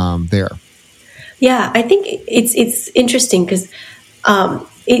there? Yeah, I think it's interesting because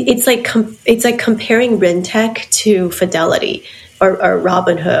it's like comparing Rentec to Fidelity or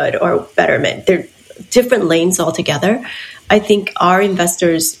Robinhood or Betterment. They're different lanes altogether. I think our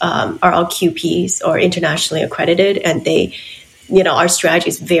investors are all QPs or internationally accredited, and they, our strategy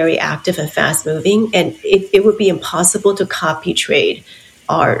is very active and fast moving, and it would be impossible to copy trade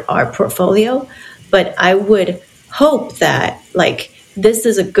our portfolio. But I would hope that this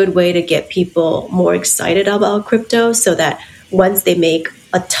is a good way to get people more excited about crypto, so that once they make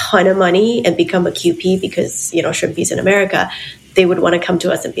a ton of money and become a QP, because Shrimpy's in America, they would want to come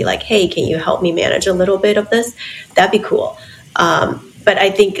to us and be like, hey, can you help me manage a little bit of this? That'd be cool. But I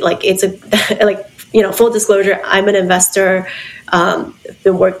think it's full disclosure, I'm an investor.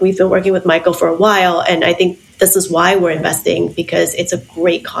 We've been working with Michael for a while, and I think this is why we're investing, because it's a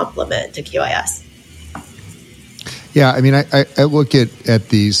great complement to QIS. Yeah, I mean, I look at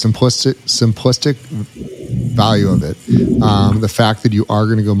the simplistic value of it, the fact that you are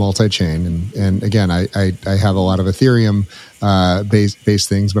going to go multi-chain, and again, I have a lot of Ethereum based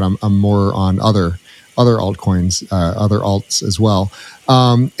things, but I'm more on other altcoins, other alts as well,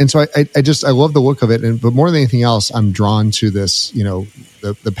 and so I love the look of it, but more than anything else, I'm drawn to this,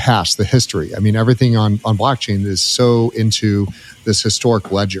 the past, the history. I mean, everything on blockchain is so into this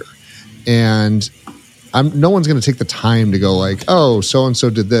historic ledger, and no one's going to take the time to go like, oh, so and so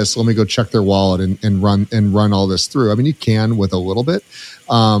did this. Let me go check their wallet and run all this through. I mean, you can with a little bit,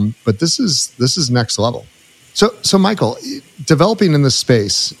 but this is next level. So Michael, developing in this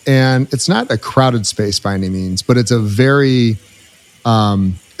space, and it's not a crowded space by any means, but it's a very,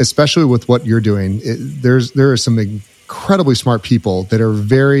 especially with what you're doing, there are some incredibly smart people that are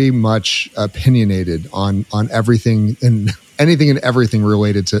very much opinionated on everything and anything and everything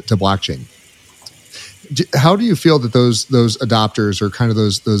related to blockchain. How do you feel that those adopters, or kind of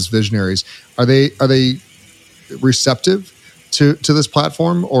those visionaries, are they receptive to this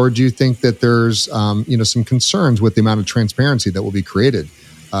platform, or do you think that there's some concerns with the amount of transparency that will be created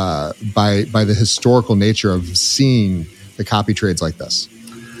by the historical nature of seeing the copy trades like this?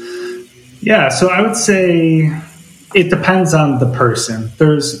 Yeah, so I would say it depends on the person.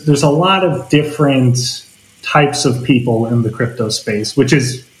 There's a lot of different types of people in the crypto space, which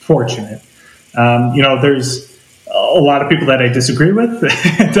is fortunate. There's a lot of people that I disagree with,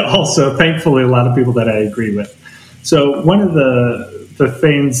 and also, thankfully, a lot of people that I agree with. So one of the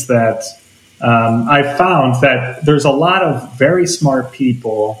things that I found that there's a lot of very smart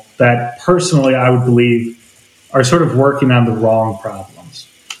people that personally I would believe are sort of working on the wrong problems.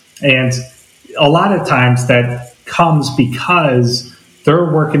 And a lot of times that comes because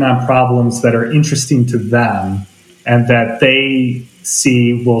they're working on problems that are interesting to them and that they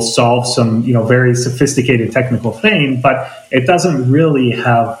see will solve some, very sophisticated technical thing, but it doesn't really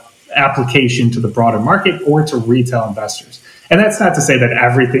have application to the broader market or to retail investors. And that's not to say that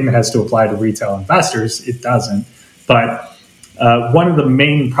everything has to apply to retail investors. It doesn't. But one of the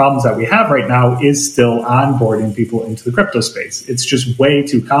main problems that we have right now is still onboarding people into the crypto space. It's just way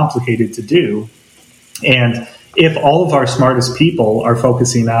too complicated to do. And if all of our smartest people are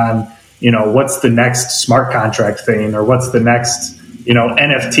focusing on, what's the next smart contract thing, or what's the next,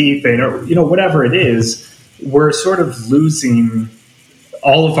 NFT thing, or, whatever it is, we're sort of losing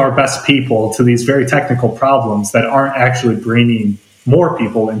all of our best people to these very technical problems that aren't actually bringing more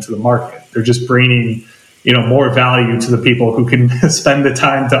people into the market. They're just bringing, more value to the people who can spend the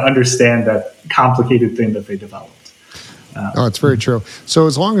time to understand that complicated thing that they developed. Oh, it's very true. So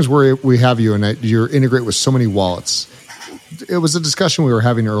as long as we have you and you're integrate with so many wallets, it was a discussion we were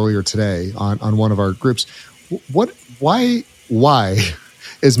having earlier today on one of our groups. Why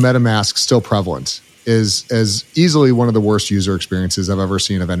is MetaMask still prevalent? Is as easily one of the worst user experiences I've ever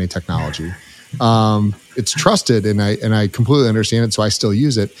seen of any technology. It's trusted, and I completely understand it, so I still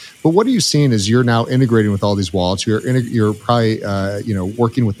use it. But what are you seeing as you're now integrating with all these wallets? You're probably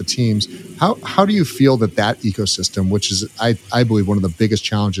working with the teams. How do you feel that ecosystem, which is I believe one of the biggest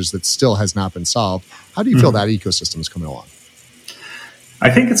challenges that still has not been solved, how do you feel that ecosystem is coming along?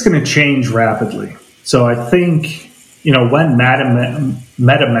 I think it's going to change rapidly. So I think when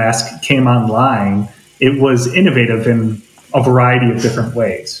MetaMask came online, it was innovative in a variety of different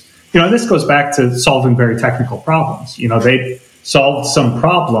ways. This goes back to solving very technical problems. They solved some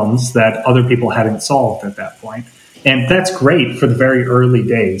problems that other people hadn't solved at that point. And that's great for the very early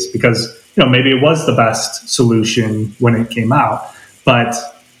days because, maybe it was the best solution when it came out. But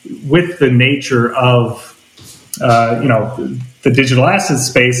with the nature of, the digital asset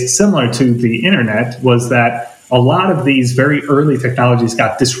space, similar to the internet, was that a lot of these very early technologies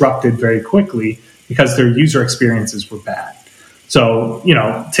got disrupted very quickly because their user experiences were bad. So,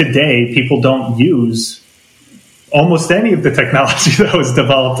 today people don't use almost any of the technology that was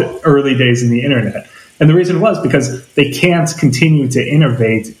developed early days in the internet. And the reason was because they can't continue to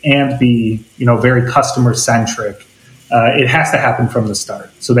innovate and be, very customer centric. It has to happen from the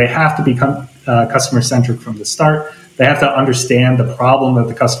start. So they have to become customer centric from the start. They have to understand the problem that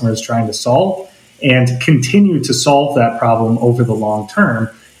the customer is trying to solve and continue to solve that problem over the long term.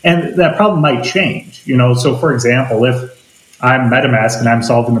 And that problem might change. So for example, if I'm MetaMask and I'm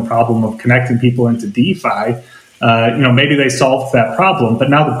solving the problem of connecting people into DeFi, maybe they solved that problem, but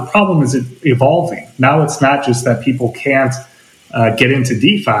now the problem is evolving. Now it's not just that people can't get into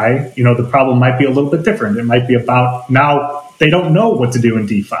DeFi. The problem might be a little bit different. It might be about now they don't know what to do in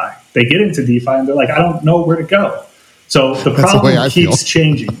DeFi. They get into DeFi and they're like, I don't know where to go. So the problem keeps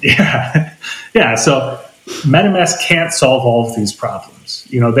changing. Yeah. So MetaMask can't solve all of these problems.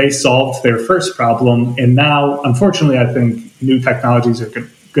 They solved their first problem, and now, unfortunately, I think new technologies are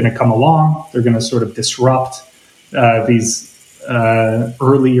going to come along. They're going to sort of disrupt these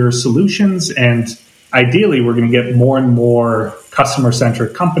earlier solutions, and ideally, we're going to get more and more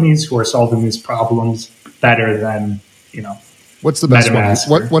customer-centric companies who are solving these problems better than What's the best MetaMask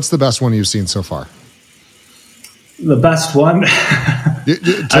one? What's the best one you've seen so far? The best one.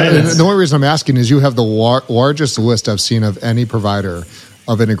 The only reason I'm asking is you have the largest list I've seen of any provider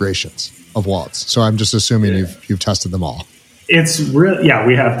of integrations of wallets. So I'm just assuming you've tested them all. It's really,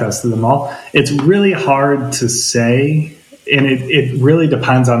 we have tested them all. It's really hard to say, and it really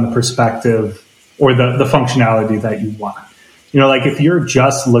depends on the perspective or the functionality that you want. Like if you're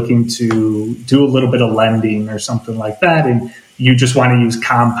just looking to do a little bit of lending or something like that, and you just want to use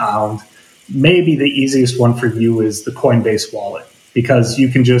Compound, maybe the easiest one for you is the Coinbase wallet, because you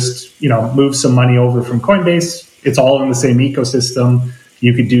can just, move some money over from Coinbase. It's all in the same ecosystem.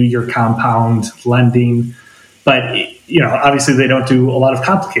 You could do your Compound lending, but, obviously they don't do a lot of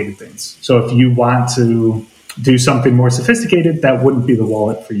complicated things. So if you want to do something more sophisticated, that wouldn't be the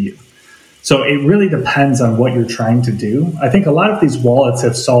wallet for you. So it really depends on what you're trying to do. I think a lot of these wallets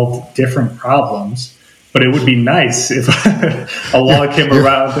have solved different problems, but it would be nice if a wallet came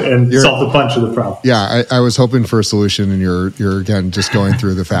around and solved a bunch of the problems. Yeah, I was hoping for a solution, and you're again just going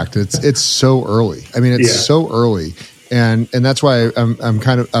through the fact it's so early. I mean, it's so early. and that's why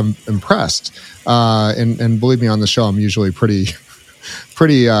I'm impressed. And believe me, on the show, I'm usually pretty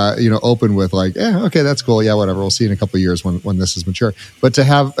open with like, okay, that's cool, yeah, whatever. We'll see in a couple of years when this is mature. But to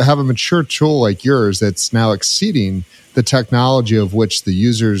have a mature tool like yours that's now exceeding the technology of which the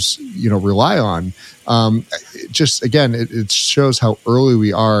users rely on, just again, it shows how early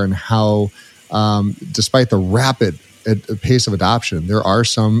we are and how, despite the rapid pace of adoption, there are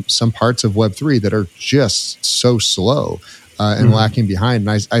some parts of Web3 that are just so slow and lacking behind.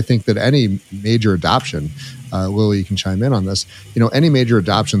 And I think that any major adoption, Lily, you can chime in on this, any major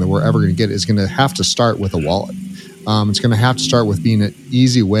adoption that we're ever going to get is going to have to start with a wallet. It's going to have to start with being an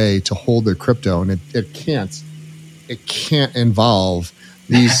easy way to hold their crypto, and it can't involve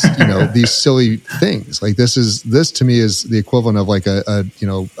these these silly things. Like this to me is the equivalent of like a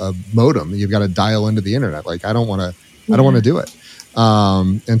modem. You've got to dial into the internet. Like I don't want to do it.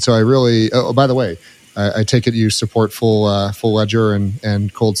 And so I really. Oh, by the way, I take it you support full ledger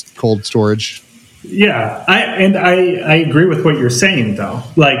and cold storage. Yeah, I agree with what you're saying though.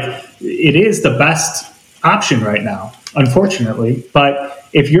 Like it is the best option right now, unfortunately. But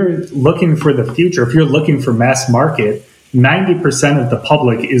if you're looking for the future, if you're looking for mass market, 90% of the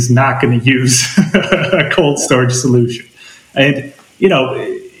public is not going to use a cold storage solution. And,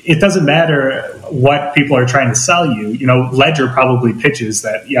 it doesn't matter what people are trying to sell you. Ledger probably pitches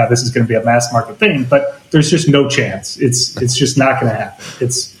that, yeah, this is going to be a mass market thing, but there's just no chance. It's just not going to happen.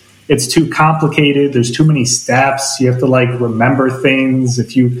 It's too complicated. There's too many steps. You have to remember things.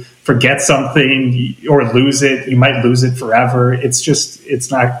 If you forget something or lose it, you might lose it forever. It's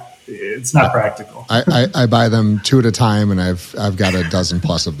not practical. I buy them 2 at a time, and I've got a dozen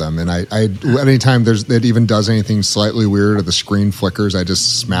plus of them. And I anytime it even does anything slightly weird or the screen flickers, I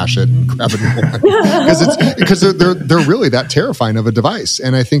just smash it and grab a new one because they're really that terrifying of a device.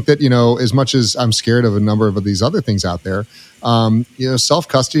 And I think that as much as I'm scared of a number of these other things out there, self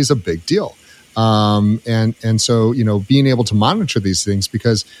custody is a big deal. And so being able to monitor these things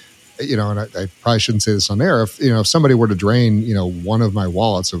because. And I probably shouldn't say this on air. If somebody were to drain, one of my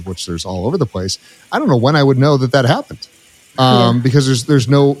wallets, of which there's all over the place, I don't know when I would know that happened, because there's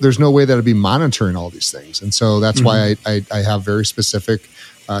no way that I'd be monitoring all these things, and so that's why I have very specific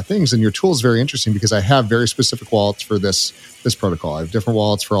things. And your tool is very interesting because I have very specific wallets for this protocol. I have different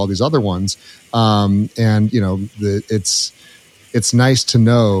wallets for all these other ones, and it's nice to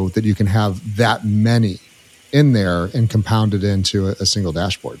know that you can have that many in there and compounded into a single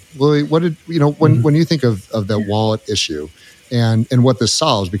dashboard. Lily, what did when you think of the wallet issue and what this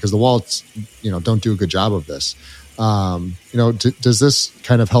solves, because the wallets don't do a good job of this, does this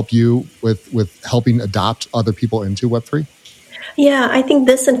kind of help you with helping adopt other people into Web3? Yeah, I think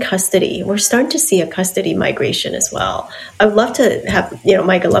this and custody. We're starting to see a custody migration as well. I would love to have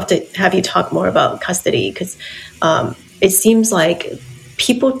Mike. I'd love to have you talk more about custody because it seems like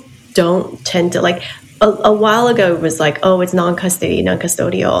people don't tend to A while ago, it was like, oh, it's non-custody,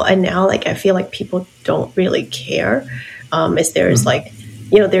 non-custodial. And now, I feel like people don't really care. As there's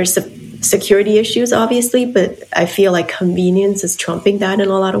there's some security issues, obviously, but I feel like convenience is trumping that in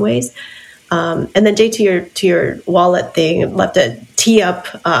a lot of ways. And then, Jay, to your wallet thing, I'd love to tee up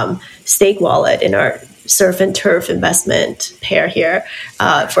Stake Wallet in our surf and turf investment pair here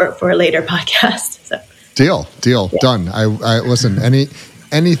for a later podcast. So. Deal, yeah. Done. I listen,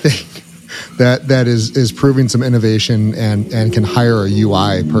 anything that is proving some innovation and can hire a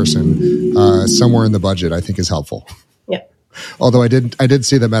UI person somewhere in the budget, I think is helpful. Yeah. Although I did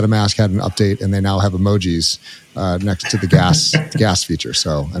see that MetaMask had an update and they now have emojis next to the gas feature.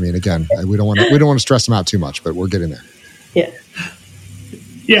 So I mean, again, we don't want to stress them out too much, but we're getting there. Yeah.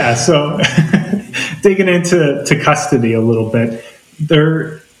 Yeah. So digging into custody a little bit,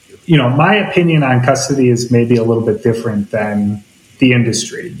 my opinion on custody is maybe a little bit different than the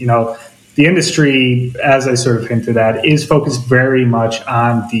industry. The industry, as I sort of hinted at, is focused very much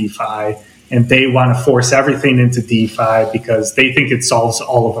on DeFi, and they want to force everything into DeFi because they think it solves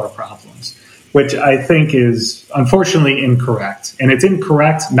all of our problems, which I think is unfortunately incorrect. And it's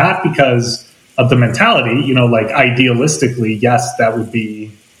incorrect not because of the mentality, idealistically, yes, that would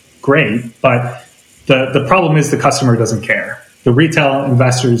be great, but the problem is the customer doesn't care. The retail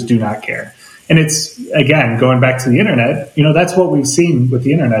investors do not care. And it's, again, going back to the internet, that's what we've seen with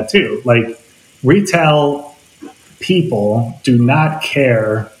the internet too. Retail people do not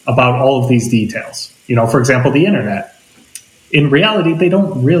care about all of these details. For example, the internet. In reality, they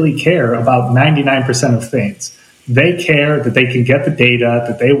don't really care about 99% of things. They care that they can get the data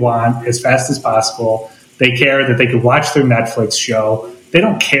that they want as fast as possible. They care that they can watch their Netflix show. They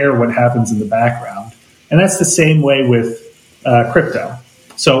don't care what happens in the background. And that's the same way with crypto.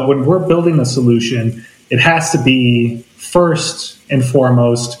 So when we're building a solution, it has to be first and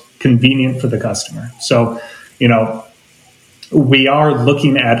foremost convenient for the customer. So, we are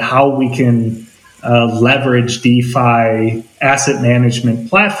looking at how we can leverage DeFi asset management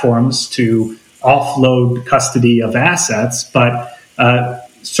platforms to offload custody of assets, but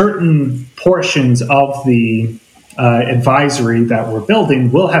certain portions of the advisory that we're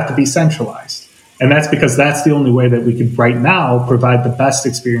building will have to be centralized. And that's because that's the only way that we could right now provide the best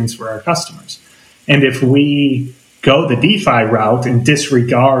experience for our customers. And if we go the DeFi route and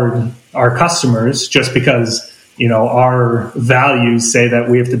disregard our customers just because our values say that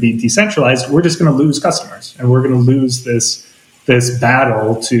we have to be decentralized, we're just going to lose customers, and we're going to lose this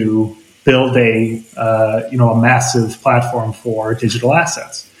battle to build a massive platform for digital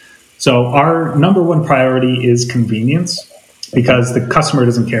assets. So our number one priority is convenience, because the customer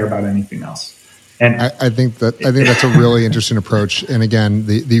doesn't care about anything else. And I think that's a really interesting approach. And again,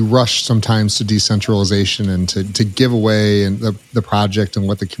 the rush sometimes to decentralization and to give away and the project and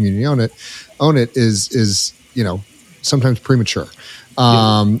let the community own it is sometimes premature.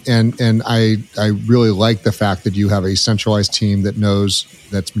 And I really like the fact that you have a centralized team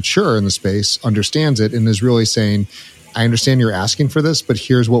that's mature in the space, understands it, and is really saying, I understand you're asking for this, but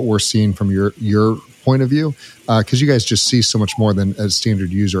here's what we're seeing from your point of view, because you guys just see so much more than a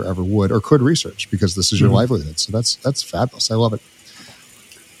standard user ever would or could research, because this is your livelihood. So that's fabulous. I love it.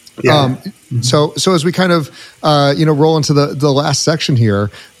 Yeah. So as we kind of roll into the last section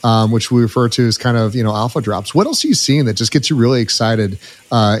here, which we refer to as kind of alpha drops, what else are you seeing that just gets you really excited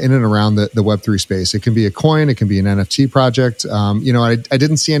in and around the Web3 space? It can be a coin, it can be an NFT project. I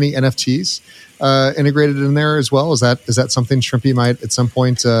didn't see any NFTs integrated in there as well. Is that something Shrimpy might at some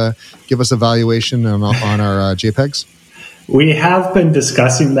point give us a valuation on our JPEGs? We have been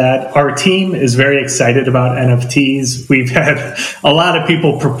discussing that. Our team is very excited about NFTs. We've had a lot of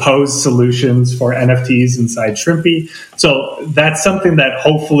people propose solutions for NFTs inside Shrimpy. So that's something that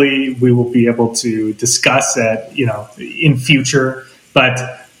hopefully we will be able to discuss in future. But,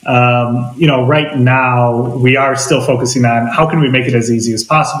 right now we are still focusing on how can we make it as easy as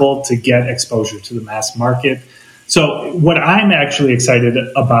possible to get exposure to the mass market. So what I'm actually excited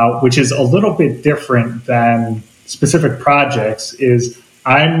about, which is a little bit different than specific projects, is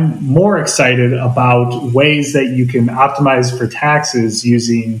I'm more excited about ways that you can optimize for taxes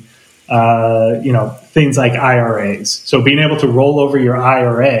using, things like IRAs. So being able to roll over your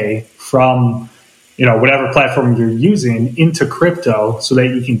IRA from, whatever platform you're using into crypto so that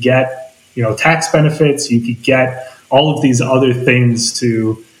you can get, tax benefits, you could get all of these other things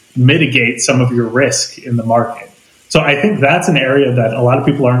to mitigate some of your risk in the market. So I think that's an area that a lot of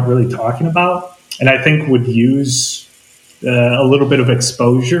people aren't really talking about, and I think would use a little bit of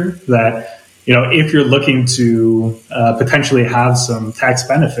exposure that, if you're looking to potentially have some tax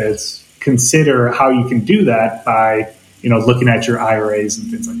benefits, consider how you can do that by, looking at your IRAs and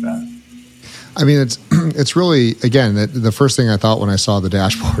things like that. I mean, it's really, again, the first thing I thought when I saw the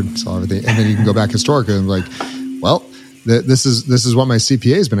dashboard and saw everything, and then you can go back historically and like, well, this is what my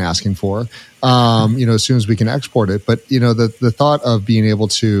CPA has been asking for, as soon as we can export it. But, the thought of being able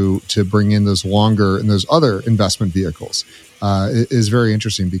to bring in those longer and those other investment vehicles is very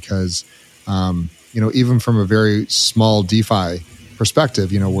interesting, because, even from a very small DeFi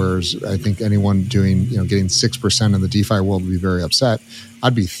perspective, whereas I think anyone doing, getting 6% in the DeFi world would be very upset.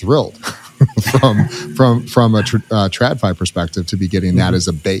 I'd be thrilled from a TradFi perspective to be getting that as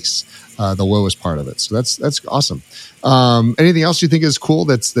a base, the lowest part of it. So that's awesome. Anything else you think is cool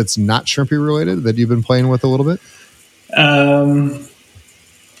that's not Shrimpy related that you've been playing with a little bit?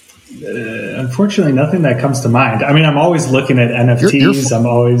 Unfortunately, nothing that comes to mind. I mean, I'm always looking at NFTs. I'm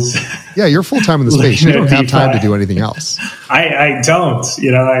always you're full time in the space. You don't have time to do anything else. I don't.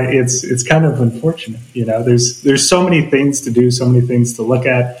 It's kind of unfortunate. There's so many things to do, so many things to look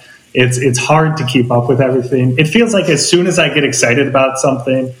at. It's hard to keep up with everything. It feels like as soon as I get excited about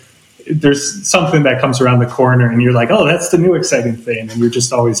something, there's something that comes around the corner, and you're like, oh, that's the new exciting thing, and you're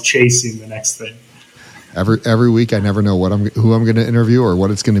just always chasing the next thing. Every week, I never know who I'm going to interview or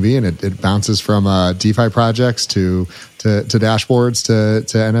what it's going to be, and it bounces from DeFi projects to dashboards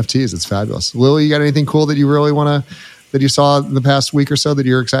to NFTs. It's fabulous. Lily, you got anything cool that you really that you saw in the past week or so that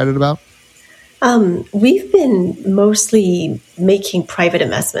you're excited about? We've been mostly making private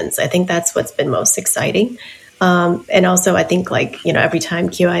investments. I think that's what's been most exciting. And also, I think every time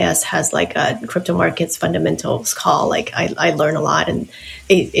QIS has like a crypto markets fundamentals call, I learn a lot, and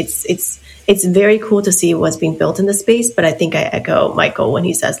it's very cool to see what's being built in the space. But I think I echo Michael when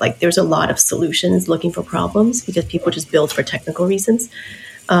he says there's a lot of solutions looking for problems because people just build for technical reasons.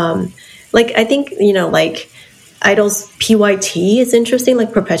 I think IDL's PYT is interesting,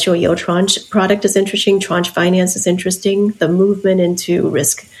 like perpetual yield tranche product is interesting. Tranche finance is interesting. The movement into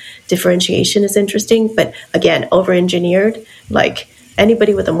risk differentiation is interesting. But again, over-engineered, like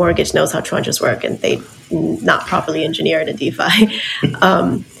anybody with a mortgage knows how tranches work, and they not properly engineered in DeFi.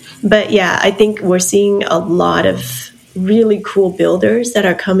 But yeah, I think we're seeing a lot of really cool builders that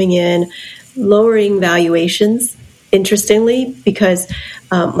are coming in, lowering valuations, interestingly, because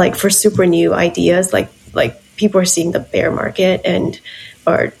like for super new ideas, like people are seeing the bear market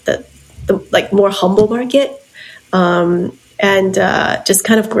or the like more humble market, and just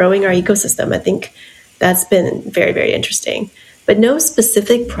kind of growing our ecosystem. I think that's been very, very interesting. But no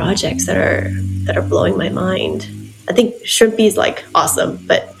specific projects that are blowing my mind. I think Shrimpy is like awesome,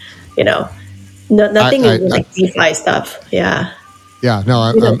 but nothing in like DeFi stuff. Yeah. Yeah, no,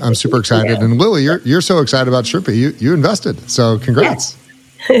 I'm super excited. And Lily, you're so excited about Shrimpy. You invested, so congrats.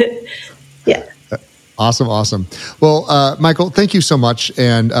 Yeah. Awesome. Well, Michael, thank you so much,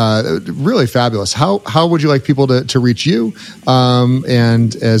 and really fabulous. How would you like people to reach you,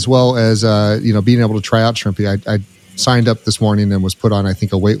 and as well as being able to try out Shrimpy? I signed up this morning and was put on, I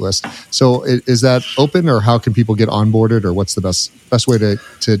think, a wait list. So is that open, or how can people get onboarded, or what's the best way to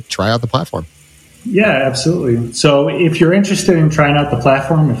try out the platform? Yeah, absolutely. So if you're interested in trying out the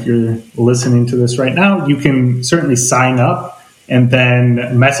platform, if you're listening to this right now, you can certainly sign up and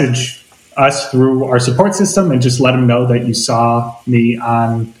then message us through our support system and just let them know that you saw me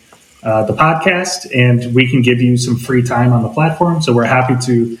on the podcast, and we can give you some free time on the platform. So we're happy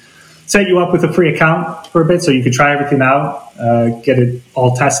to set you up with a free account for a bit so you can try everything out, get it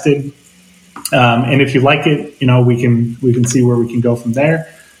all tested. And if you like it, we can see where we can go from there.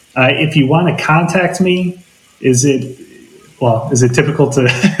 If you want to contact me, is it typical to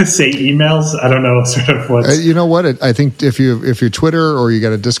say emails? I don't know sort of what. You know what? I think if you're Twitter or you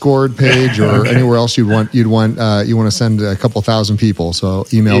got a Discord page or okay. Anywhere else you want to send a couple thousand people. So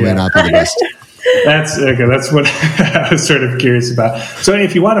email may not be the best. That's okay. That's what I was sort of curious about. So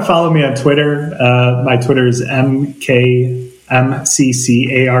if you want to follow me on Twitter, my Twitter is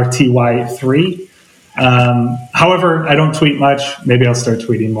MKMCCARTY3. However, I don't tweet much. Maybe I'll start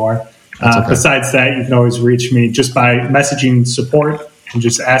tweeting more. Okay. Besides that, you can always reach me just by messaging support and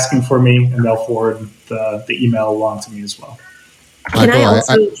just asking for me, and they'll forward the email along to me as well. Can I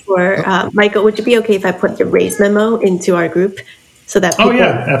also, Michael, would it be okay if I put the raise memo into our group so that people... Oh,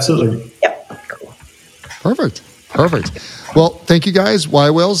 yeah, absolutely. Yep, cool. Perfect. Well, thank you guys.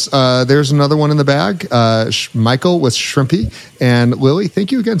 Y-Whales, there's another one in the bag. Michael with Shrimpy, and Lily,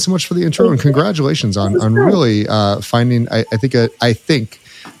 thank you again so much for the intro, and congratulations on really finding, I think,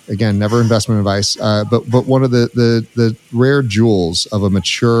 again, never investment advice, but one of the rare jewels of a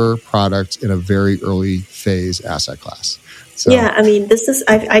mature product in a very early phase asset class. So. Yeah, I mean, this is,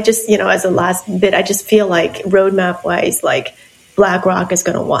 I just, as a last bit, I just feel like roadmap wise, like BlackRock is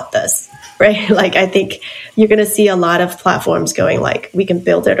going to want this, right? Like, I think you're going to see a lot of platforms going like, we can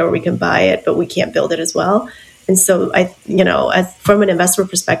build it or we can buy it, but we can't build it as well. And so from an investor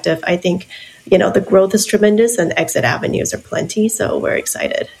perspective, I think, the growth is tremendous and exit avenues are plenty. So we're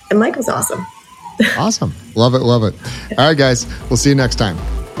excited. And Michael's awesome. Awesome. Love it. All right, guys. We'll see you next time.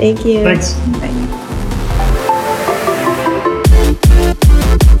 Thank you. Thanks. Bye.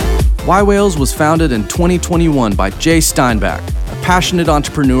 Y-Whales was founded in 2021 by Jay Steinbach, a passionate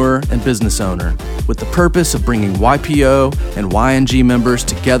entrepreneur and business owner, with the purpose of bringing YPO and YNG members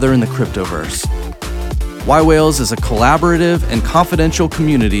together in the cryptoverse. Y-Whales is a collaborative and confidential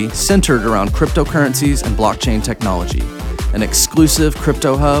community centered around cryptocurrencies and blockchain technology, an exclusive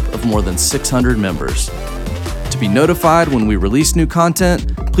crypto hub of more than 600 members. To be notified when we release new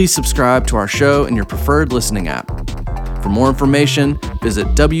content, please subscribe to our show in your preferred listening app. For more information, visit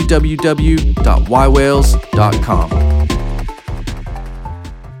www.ywhales.com.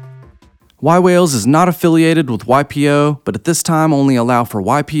 Y-Whales is not affiliated with YPO, but at this time only allow for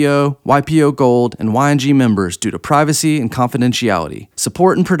YPO, YPO Gold, and YNG members due to privacy and confidentiality.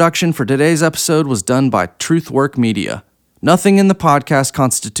 Support and production for today's episode was done by Truthwork Media. Nothing in the podcast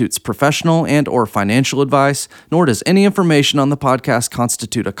constitutes professional and or financial advice, nor does any information on the podcast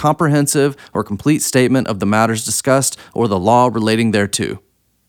constitute a comprehensive or complete statement of the matters discussed or the law relating thereto.